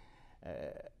 and that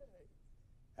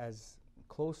as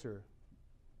closer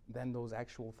than those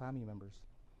actual family members.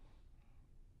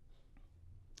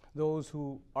 Those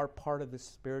who are part of this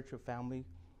spiritual family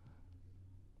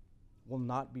will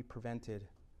not be prevented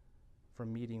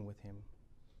from meeting with him,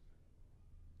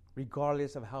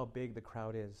 regardless of how big the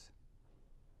crowd is.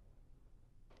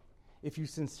 If you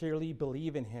sincerely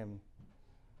believe in him,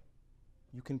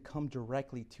 you can come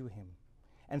directly to him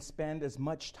and spend as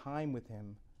much time with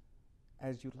him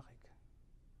as you like,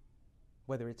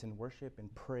 whether it's in worship, in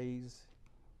praise,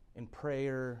 in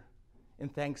prayer, in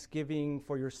thanksgiving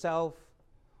for yourself,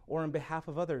 or on behalf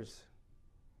of others.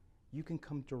 You can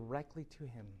come directly to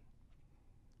him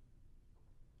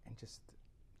and just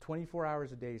 24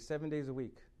 hours a day, 7 days a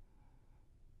week,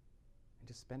 and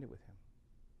just spend it with him.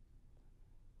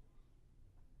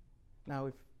 Now,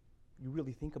 if you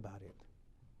really think about it,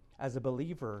 as a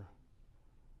believer,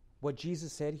 what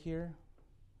Jesus said here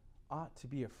ought to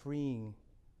be a freeing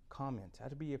comment, ought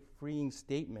to be a freeing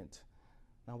statement.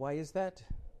 Now, why is that?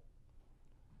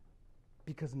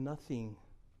 Because nothing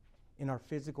in our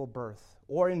physical birth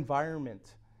or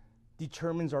environment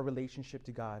determines our relationship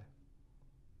to God.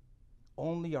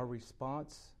 Only our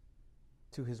response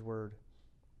to his word.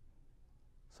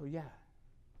 So yeah,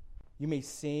 you may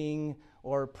sing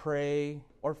or pray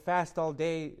or fast all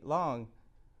day long,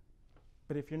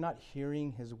 but if you're not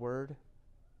hearing his word,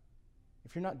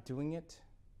 if you're not doing it,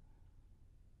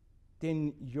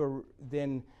 then you're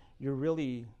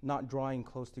really not drawing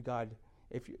close to God.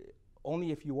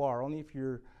 Only if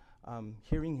you're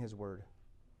hearing his word.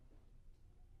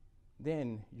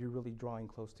 then you're really drawing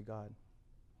close to God.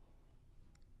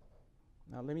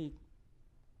 Now, let me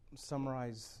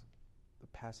summarize the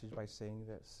passage by saying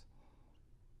this.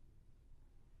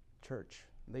 Church,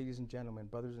 ladies and gentlemen,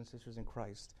 brothers and sisters in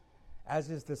Christ, as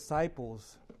his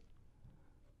disciples,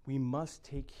 we must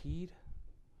take heed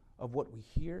of what we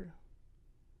hear,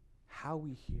 how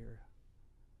we hear,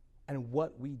 and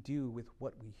what we do with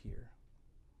what we hear.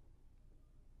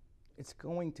 It's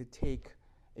going to take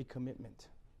a commitment.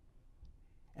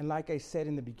 And like I said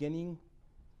in the beginning,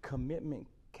 commitment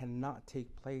cannot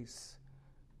take place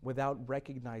without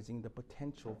recognizing the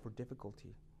potential for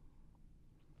difficulty.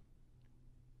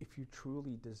 If you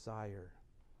truly desire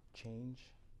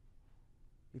change,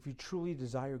 if you truly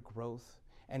desire growth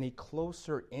and a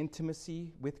closer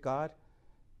intimacy with God,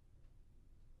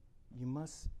 you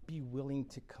must be willing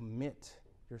to commit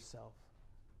yourself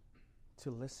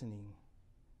to listening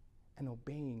and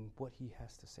obeying what he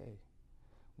has to say,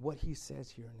 what he says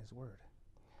here in his word.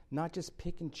 Not just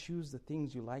pick and choose the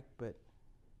things you like, but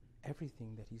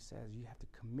everything that he says, you have to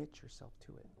commit yourself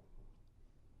to it.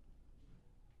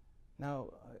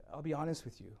 Now, I'll be honest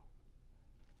with you.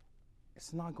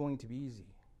 It's not going to be easy.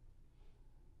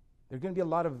 There are going to be a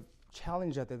lot of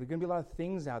challenge out there. There are going to be a lot of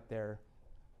things out there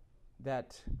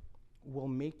that will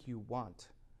make you want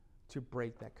to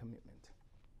break that commitment.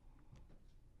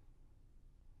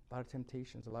 A lot of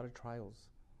temptations, a lot of trials.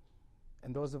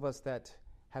 And those of us that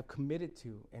have committed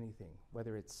to anything,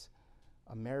 whether it's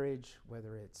a marriage,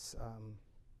 whether it's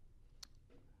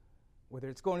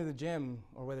going to the gym,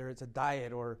 or whether it's a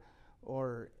diet,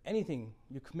 or anything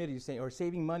you committed, you say, or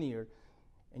saving money,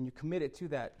 and you committed to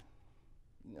that,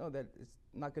 you know that it's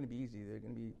not going to be easy. There are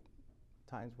going to be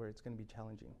times where it's going to be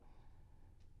challenging.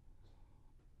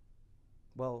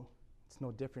 Well, it's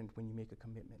no different when you make a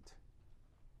commitment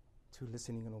to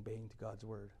listening and obeying to God's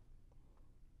word.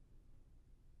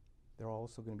 There are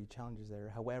also going to be challenges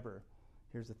there. However,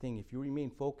 here's the thing. If you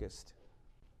remain focused,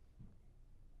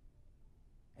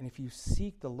 and if you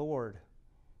seek the Lord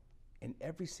in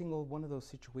every single one of those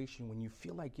situations, when you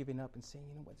feel like giving up and saying,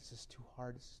 you know what, this is too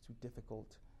hard, this is too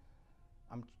difficult,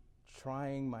 I'm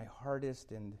trying my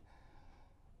hardest, and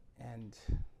I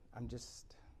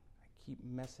keep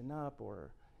messing up,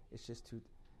 or it's just too...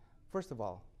 First of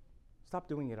all, stop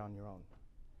doing it on your own.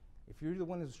 If you're the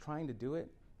one who's trying to do it,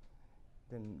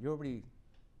 then you're already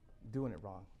doing it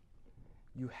wrong.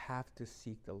 You have to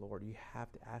seek the Lord. You have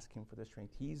to ask him for the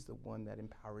strength. He's the one that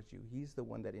empowers you. He's the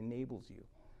one that enables you.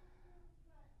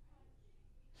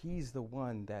 He's the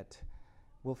one that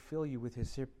will fill you with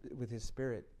his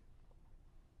spirit.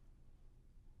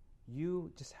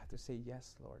 You just have to say,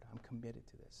 yes, Lord, I'm committed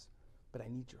to this, but I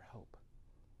need your help.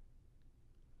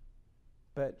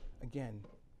 But again,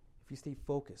 if you stay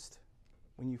focused,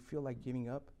 when you feel like giving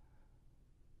up,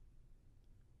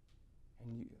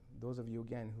 and those of you,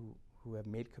 again, who have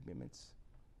made commitments,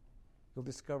 you'll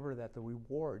discover that the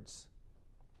rewards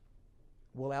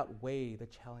will outweigh the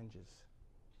challenges.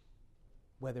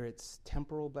 Whether it's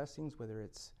temporal blessings, whether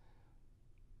it's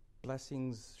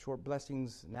blessings, short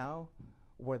blessings now,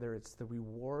 whether it's the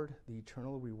reward, the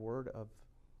eternal reward of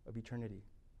eternity,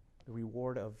 the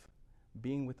reward of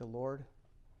being with the Lord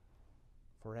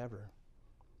forever.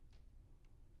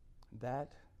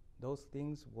 Those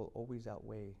things will always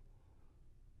outweigh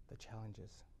the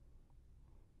challenges.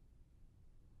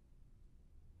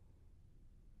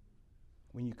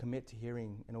 When you commit to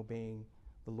hearing and obeying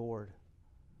the Lord,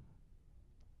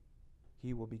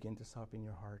 he will begin to soften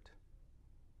your heart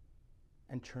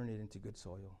and turn it into good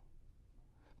soil.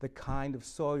 The kind of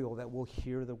soil that will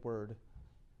hear the word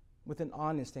with an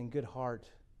honest and good heart,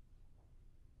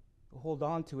 hold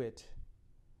on to it,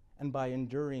 and by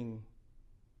enduring,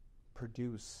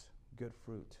 produce good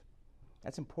fruit.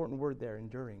 That's an important word there,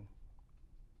 enduring.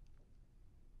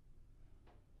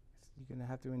 You're going to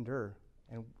have to endure,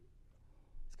 and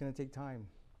it's going to take time.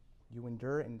 You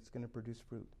endure, and it's going to produce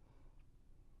fruit.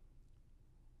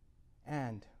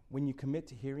 And when you commit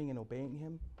to hearing and obeying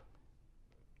him,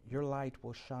 your light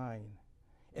will shine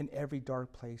in every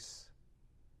dark place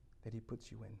that he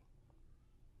puts you in.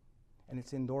 And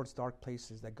it's in those dark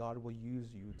places that God will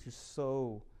use you to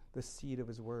sow the seed of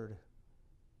his word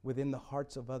within the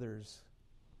hearts of others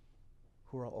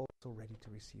who are also ready to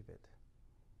receive it.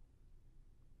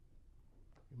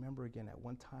 Remember again, at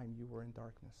one time you were in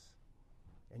darkness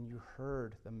and you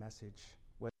heard the message,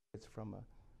 whether it's from a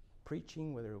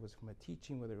preaching, whether it was from a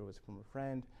teaching, whether it was from a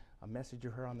friend, a message you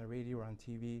heard on the radio or on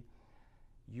TV.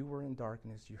 You were in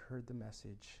darkness, you heard the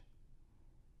message,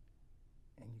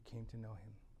 and you came to know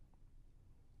him.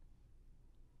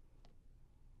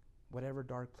 Whatever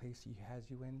dark place he has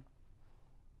you in,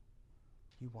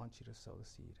 he wants you to sow the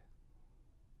seed.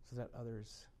 so that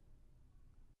others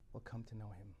will come to know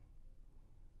him.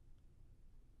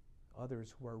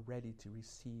 Others who are ready to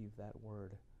receive that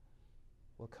word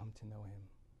will come to know him.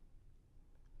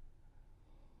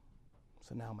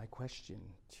 So now my question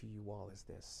to you all is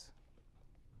this.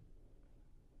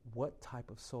 What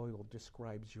type of soil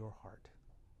describes your heart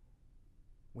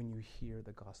when you hear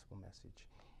the gospel message?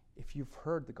 If you've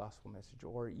heard the gospel message,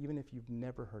 or even if you've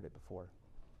never heard it before,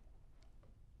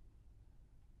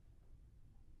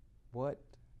 what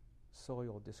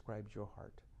soil describes your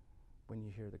heart when you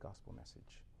hear the gospel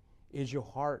message? Is your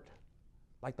heart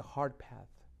like the hard path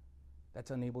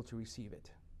that's unable to receive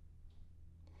it?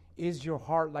 Is your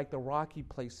heart like the rocky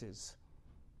places?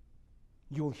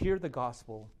 You'll hear the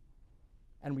gospel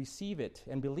and receive it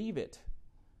and believe it,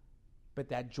 but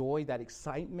that joy, that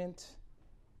excitement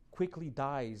quickly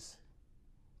dies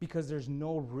because there's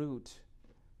no root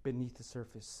beneath the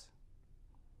surface.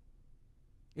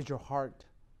 Is your heart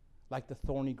like the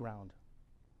thorny ground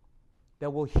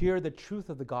that will hear the truth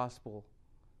of the gospel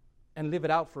and live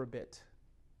it out for a bit,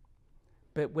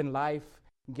 but when life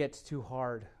gets too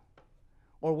hard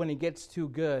or when it gets too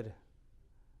good,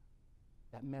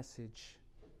 that message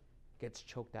gets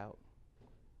choked out?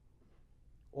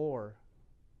 Or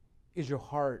is your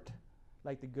heart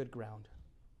like the good ground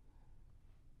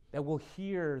that will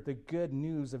hear the good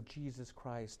news of Jesus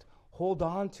Christ, hold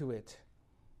on to it,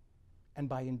 and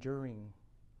by enduring,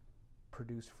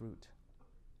 produce fruit?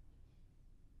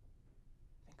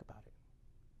 Think about it.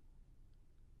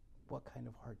 What kind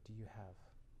of heart do you have?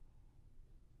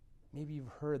 Maybe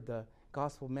you've heard the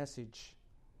gospel message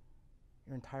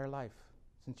your entire life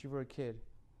since you were a kid,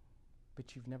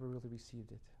 but you've never really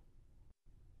received it.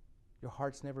 Your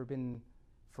heart's never been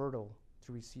fertile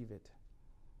to receive it.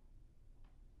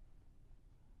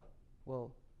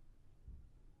 Well,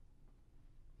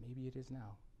 maybe it is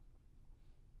now.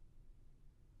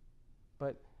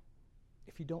 But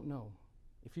if you don't know,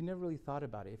 if you never really thought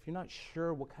about it, if you're not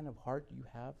sure what kind of heart you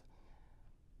have,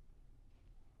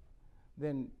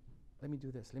 then let me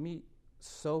do this. Let me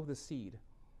sow the seed.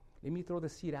 Let me throw the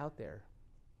seed out there.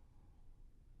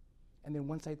 And then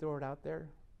once I throw it out there,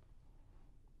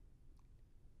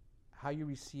 how you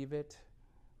receive it,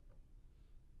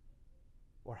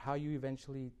 or how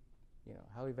eventually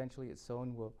it's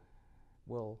sown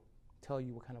will tell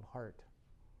you what kind of heart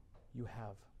you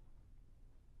have.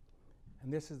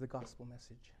 And this is the gospel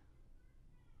message.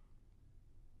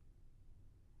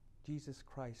 Jesus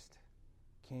Christ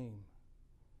came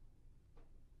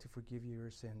to forgive you your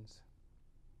sins.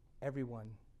 Everyone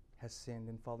has sinned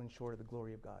and fallen short of the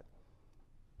glory of God.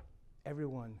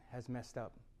 Everyone has messed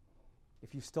up.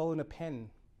 If you've stolen a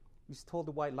pen, you've told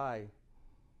a white lie.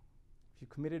 If you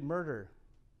committed murder,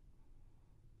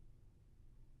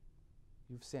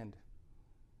 you've sinned.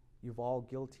 You're all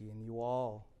guilty, and we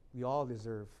all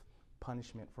deserve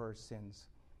punishment for our sins.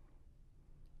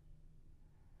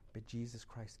 But Jesus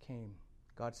Christ came.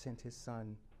 God sent his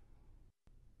Son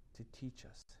to teach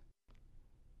us,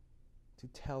 to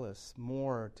tell us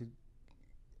more, to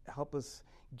help us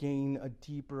gain a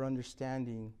deeper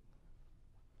understanding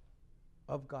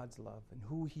of God's love and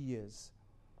who he is.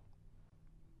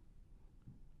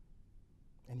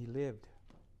 And he lived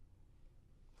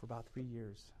for about 3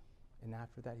 years. And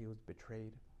after that, he was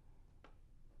betrayed.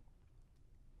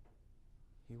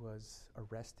 He was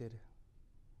arrested.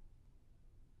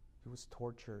 He was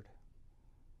tortured.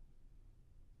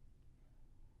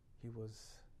 He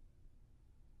was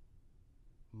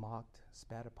mocked,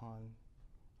 spat upon.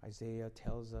 Isaiah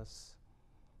tells us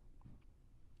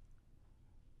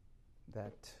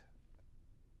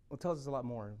tells us a lot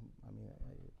more. I mean,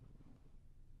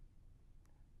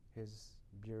 his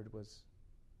beard was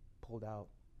pulled out.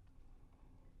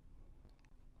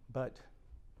 But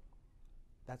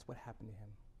that's what happened to him.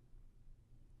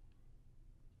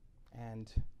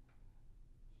 And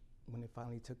when they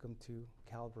finally took him to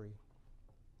Calvary,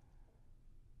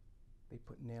 they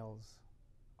put nails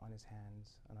on his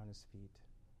hands and on his feet.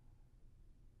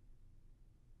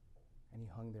 And he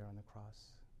hung there on the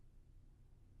cross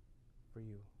for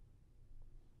you,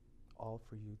 all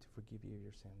for you, to forgive you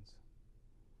your sins.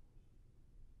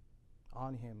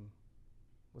 On him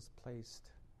was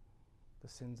placed the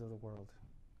sins of the world.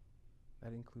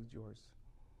 That includes yours.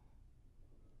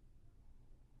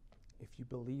 If you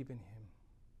believe in him,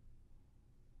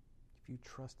 if you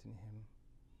trust in him,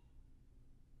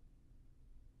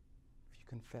 if you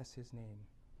confess his name,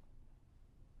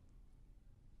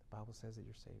 the Bible says that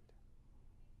you're saved.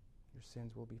 Your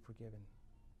sins will be forgiven,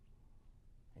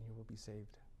 and you will be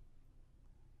saved.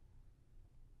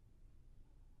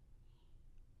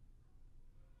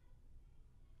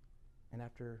 And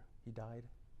after he died,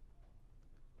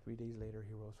 3 days later,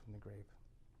 he rose from the grave.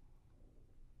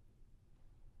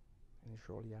 And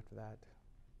shortly after that,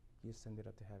 he ascended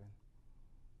up to heaven.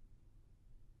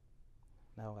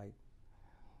 Now,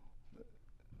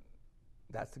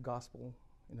 that's the gospel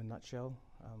in a nutshell.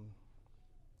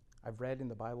 I've read in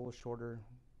the Bible shorter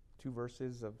 2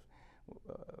 verses of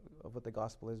what the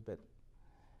gospel is, but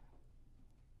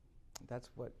that's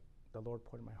what the Lord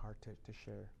put in my heart to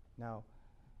share. Now,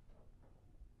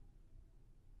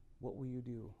 what will you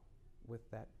do with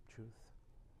that truth?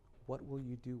 What will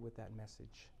you do with that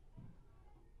message?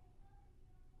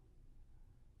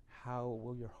 How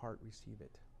will your heart receive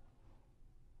it?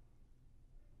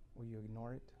 Will you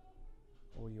ignore it,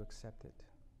 or will you accept it?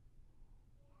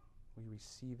 Will you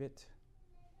receive it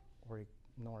or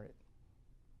ignore it?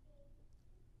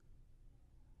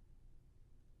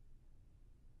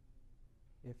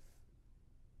 If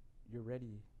you're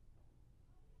ready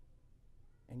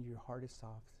and your heart is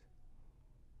soft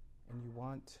and you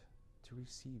want to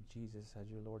receive Jesus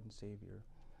as your Lord and Savior,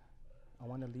 I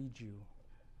want to lead you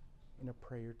in a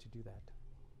prayer to do that.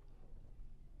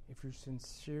 If you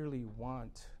sincerely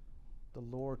want the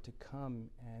Lord to come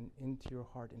and into your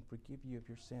heart and forgive you of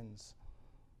your sins,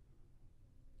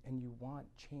 and you want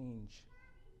change,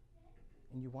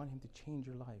 and you want Him to change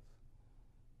your life,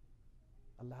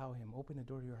 allow Him. Open the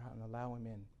door to your heart and allow Him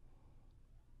in.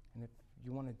 And if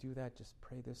you want to do that, just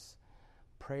pray this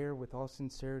prayer with all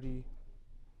sincerity,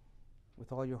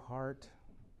 with all your heart.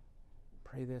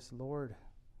 Pray this: Lord,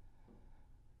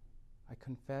 I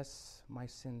confess my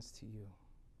sins to you.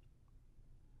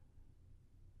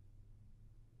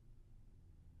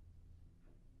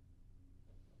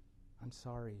 I'm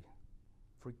sorry.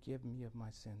 Forgive me of my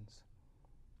sins.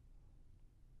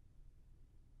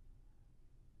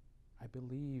 I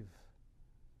believe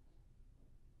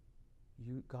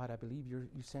you, God, I believe you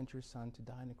sent your Son to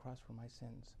die on the cross for my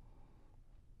sins.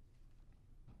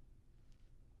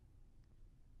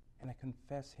 And I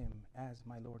confess Him as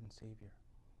my Lord and Savior.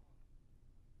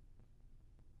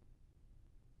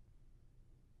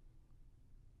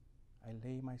 I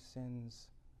lay my sins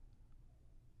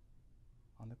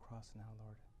on the cross now,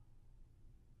 Lord.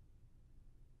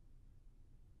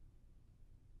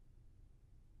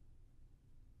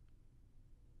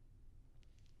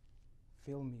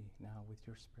 Fill me now with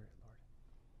your Spirit, Lord.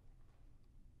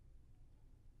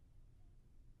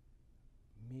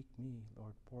 Make me,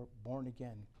 Lord, born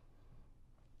again.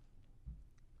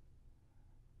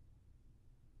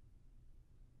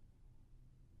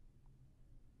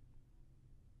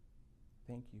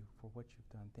 Thank you for what you've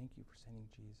done. Thank you for sending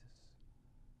Jesus.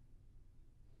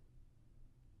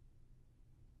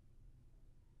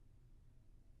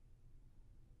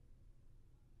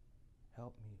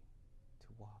 Help me to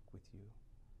walk with you.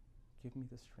 Give me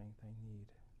the strength I need,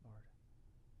 Lord,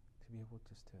 to be able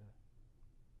just to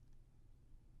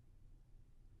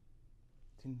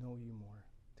know you more,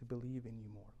 to believe in you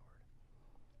more, Lord.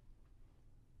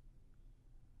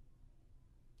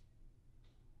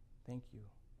 Thank you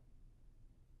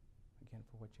again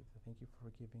for what you've done. Thank you for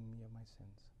forgiving me of my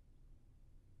sins.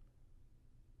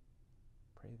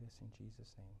 Pray this in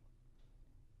Jesus' name.